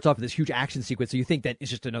actually starts off with this huge action sequence. So you think that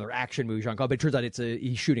it's just another action movie, Jean-Claude, but it turns out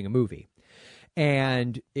he's shooting a movie.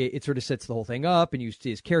 And it sort of sets the whole thing up, and you see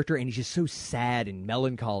his character, and he's just so sad and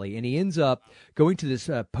melancholy. And he ends up going to this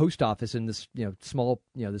post office in this small,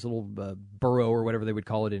 this little borough or whatever they would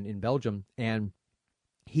call it in Belgium. And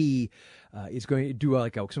he is going to do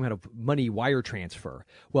some kind of money wire transfer.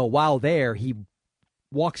 Well, while there, he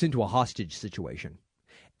walks into a hostage situation.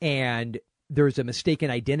 And there's a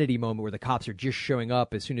mistaken identity moment where the cops are just showing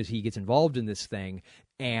up as soon as he gets involved in this thing,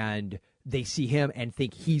 and they see him and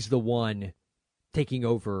think he's the one taking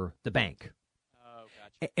over the bank. Oh,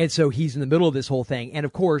 gotcha. And so he's in the middle of this whole thing. And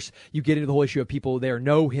of course, you get into the whole issue of people there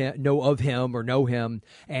know of him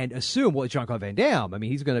and assume, well, it's Jean-Claude Van Damme. I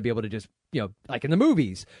mean, he's going to be able to just, like in the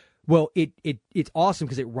movies. Well, it's awesome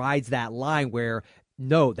because it rides that line where,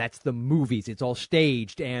 no, that's the movies. It's all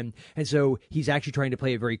staged. And so he's actually trying to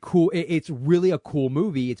play a very cool, it's really a cool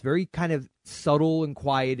movie. It's very kind of subtle and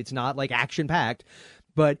quiet. It's not like action packed,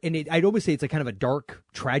 I'd always say it's a kind of a dark,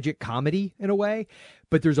 tragic comedy in a way.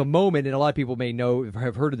 But there's a moment, and a lot of people may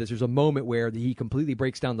have heard of this. There's a moment where he completely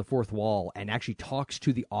breaks down the fourth wall and actually talks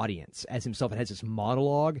to the audience as himself. It has this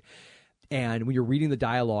monologue. And when you're reading the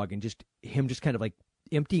dialogue and just him just kind of like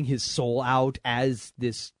emptying his soul out as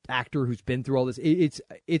this actor who's been through all this,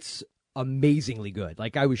 it's amazingly good.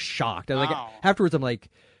 Like, I was shocked. Afterwards, I'm like,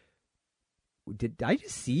 did I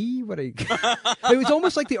just see what I? It was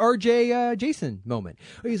almost like the RJ Jason moment.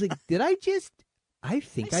 He's like, did I just? I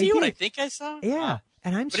think I did. What I think I saw. Yeah,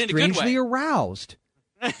 and I'm but in a good strangely way. aroused.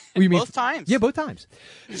 Both times. Yeah, both times.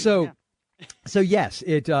 So. Yeah. So yes,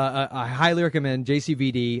 I highly recommend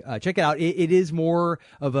JCVD. Check it out. It is more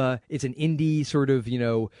of it's an indie sort of,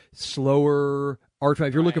 slower art film.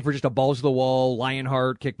 If you're looking for just a balls to the wall,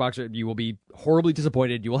 Lionheart, kickboxer, you will be horribly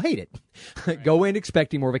disappointed. You will hate it. Right. Go in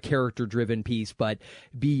expecting more of a character driven piece, but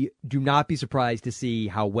do not be surprised to see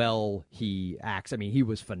how well he acts. I mean, he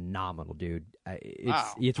was phenomenal, dude.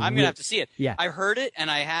 It's I'm gonna have to see it. Yeah, I heard it, and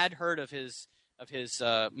I had heard of his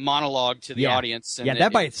monologue to the audience. And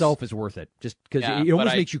that by itself is worth it, just because it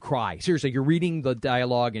almost makes you cry. Seriously, you're reading the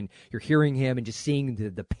dialogue and you're hearing him and just seeing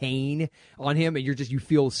the pain on him, and you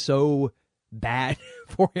feel so bad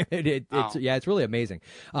for him. It's really amazing.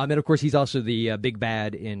 And of course, he's also the big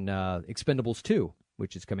bad in Expendables 2,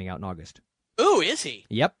 which is coming out in August. Ooh, is he?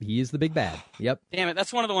 Yep, he is the big bad. Yep. Damn it,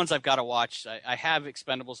 that's one of the ones I've got to watch. I have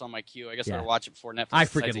Expendables on my queue. I guess I'll watch it before Netflix. I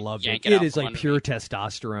freaking loved it. It is like pure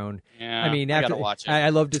testosterone. Yeah, I mean, I gotta watch it. I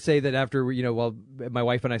love to say that after my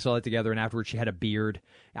wife and I saw it together, and afterwards she had a beard.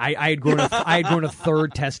 I had grown a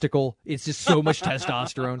third testicle. It's just so much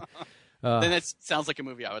testosterone. Then it sounds like a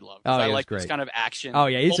movie I would love. Oh, I yeah, like great. this kind of action. Oh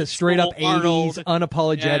yeah, it's a straight up Arnold. 80s,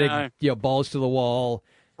 unapologetic, balls to the wall.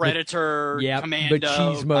 Predator, yep, Commando.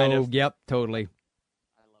 Machismo. Kind of. Yep, totally.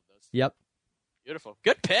 I love those. Yep. Beautiful.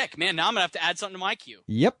 Good pick, man. Now I'm gonna have to add something to my queue.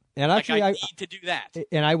 Yep, and actually, I need to do that.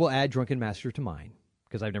 And I will add Drunken Master to mine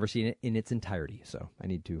because I've never seen it in its entirety, so I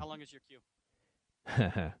need to. How long is your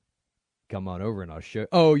queue? Come on over and I'll show.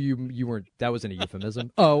 Oh, you weren't. That wasn't a euphemism.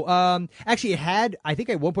 Actually, it had. I think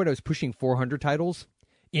at one point I was pushing 400 titles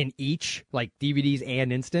in each, like DVDs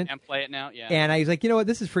and instant. And play it now, yeah. And I was like, you know what,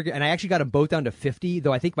 this is freaking. And I actually got them both down to 50,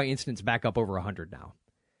 though I think my instant's back up over 100 now.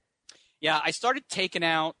 Yeah, I started taking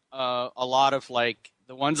out a lot of like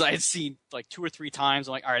the ones I had seen like 2 or 3 times.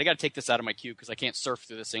 I'm like, all right, I got to take this out of my queue because I can't surf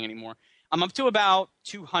through this thing anymore. I'm up to about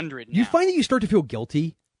 200 now. You find that you start to feel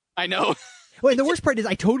guilty? I know. Well, and the worst part is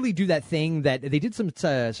I totally do that thing that they did some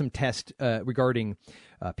test regarding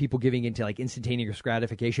people giving into like instantaneous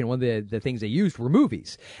gratification. One of the things they used were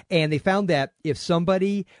movies. And they found that if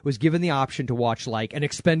somebody was given the option to watch like an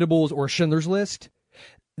Expendables or Schindler's List,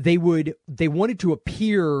 they wanted to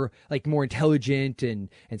appear like more intelligent and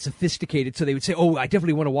sophisticated. So they would say, oh, I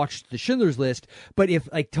definitely want to watch the Schindler's List. But if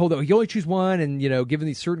like told them you only choose one and, given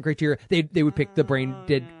these certain criteria, they would pick the brain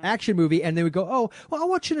dead action movie and they would go, oh, well, I'll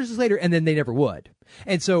watch Schindler's List later. And then they never would.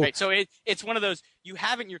 And so, right, so it's one of those, you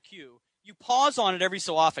have it in your queue. You pause on it every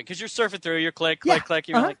so often because you're surfing through, you're click. You're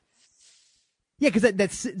like, Yeah, because that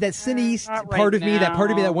cine not part right of me, that part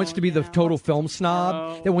of me that now. wants to be the Yeah, total film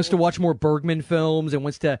snob, that wants to watch more Bergman films and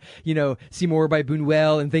wants to, see more by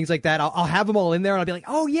Buñuel and things like that. I'll have them all in there, and I'll be like,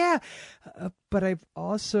 oh yeah, but I've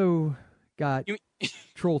also got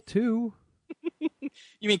Troll 2.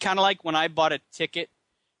 You mean kind of like when I bought a ticket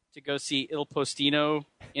to go see Il Postino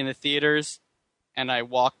in the theaters, and I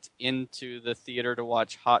walked into the theater to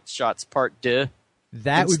watch Hot Shots Part 2?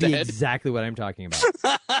 That would be instead. exactly what I'm talking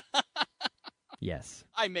about. Yes.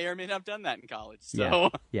 I may or may not have done that in college. So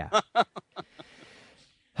Yeah.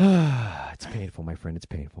 It's painful, my friend. It's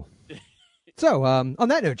painful. So, on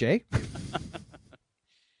that note, Jay.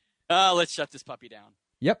 Let's shut this puppy down.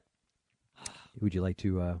 Yep. Would you like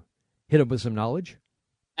to hit him with some knowledge?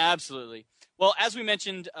 Absolutely. Well, as we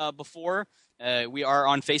mentioned before, we are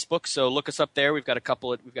on Facebook, so look us up there. We've got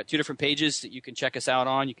two different pages that you can check us out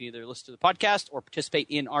on. You can either listen to the podcast or participate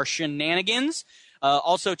in our shenanigans.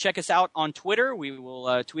 Also, check us out on Twitter. We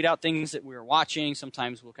will tweet out things that we're watching.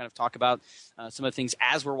 Sometimes we'll kind of talk about some of the things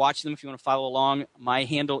as we're watching them. If you want to follow along, my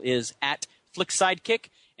handle is @FlickSidekick,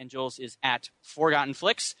 and Joel's is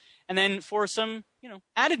 @ForgottenFlicks. And then for some,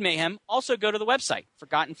 added mayhem, also go to the website,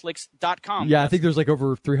 ForgottenFlicks.com. Yeah, I think there's like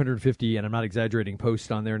over 350, and I'm not exaggerating, posts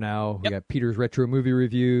on there now. Yep. We got Peter's retro movie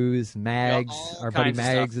reviews, Mags. all Our buddy kinds of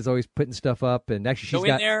Mags stuff. is always putting stuff up, and actually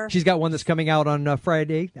Go in there. she's got one that's coming out on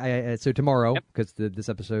Friday, so tomorrow, because this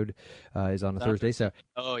episode is on a Thursday. So,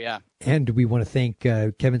 Oh, yeah. and we want to thank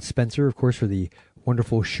Kevin Spencer, of course, for the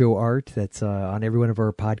wonderful show art that's on every one of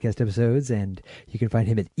our podcast episodes, and you can find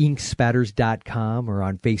him at inkspatters.com or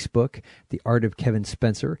on Facebook, The Art of Kevin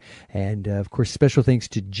Spencer. And of course, special thanks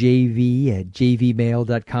to JV at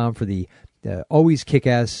jvmail.com for the always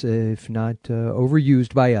kick-ass, if not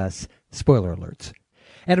overused by us, spoiler alerts.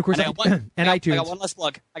 And of course, And iTunes. I got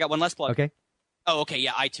one less plug. Okay. Oh, okay.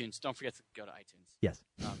 Yeah, iTunes. Don't forget to go to iTunes. Yes.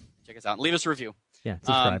 Check us out. Leave us a review. Yeah.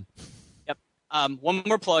 Subscribe. Yep. One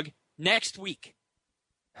more plug. Next week.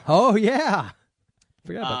 Oh yeah.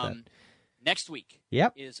 Forgot about that. Next week.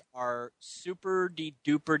 Yep. Is our super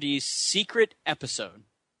duper secret episode.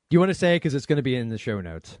 Do you want to say it because it's going to be in the show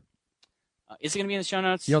notes? Is it going to be in the show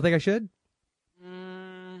notes? You don't think I should?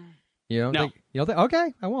 You don't No. think? You don't think?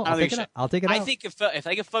 Okay, I won't. I I'll don't think take it so. out. I'll take it out. I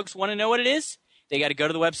think if folks want to know what it is, they got to go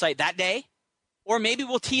to the website that day, or maybe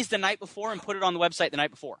we'll tease the night before and put it on the website the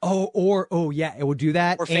night before. Oh yeah, it will do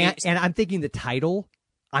that. Or And I'm thinking the title.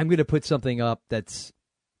 I'm going to put something up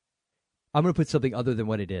I'm going to put something other than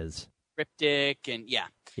what it is. Cryptic and yeah.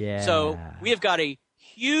 Yeah. So we have got a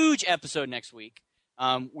huge episode next week.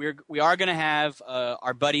 We are going to have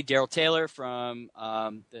our buddy Daryl Taylor from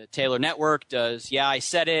the Taylor Network does I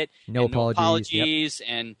Said It. No Apologies. Yep.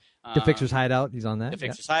 And The Fixer's Hideout. He's on that. The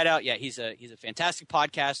Fixer's Hideout. Yeah, he's a fantastic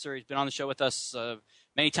podcaster. He's been on the show with us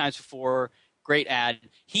many times before. Great ad.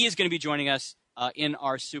 He is going to be joining us in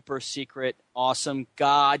our super secret, awesome,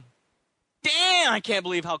 god damn, I can't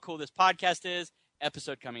believe how cool this podcast is.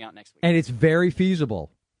 Episode coming out next week. And it's very feasible.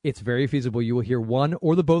 You will hear one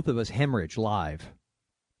or the both of us hemorrhage live.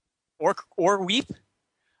 Or weep.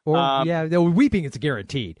 Or weeping is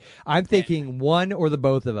guaranteed. I'm thinking one or the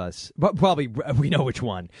both of us, but probably we know which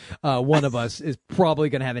one. One of us is probably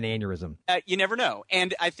going to have an aneurysm. You never know.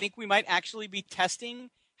 And I think we might actually be testing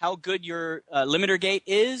how good your limiter gate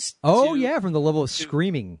is. From the level of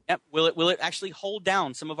screaming. Yep. Will it actually hold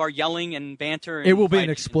down some of our yelling and banter? And it will be an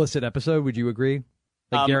fighting? explicit episode. Would you agree?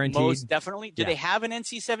 Guaranteed. Most definitely. Do they have an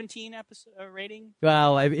NC-17 episode rating?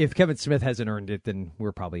 Well, if Kevin Smith hasn't earned it, then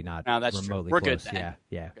we're probably not. No, that's remotely true. We're close. good then.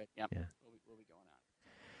 Yeah. We're good. Yep. Yeah. We'll be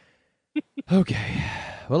going out. Okay.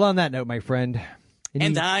 Well, on that note, my friend.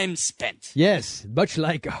 And I'm spent. Yes, much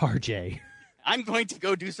like RJ. I'm going to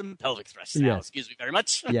go do some pelvic thrusts now. Yes. Excuse me very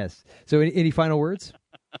much. Yes. So, any final words?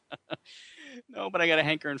 No, but I got a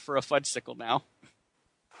hankering for a fudge sickle now.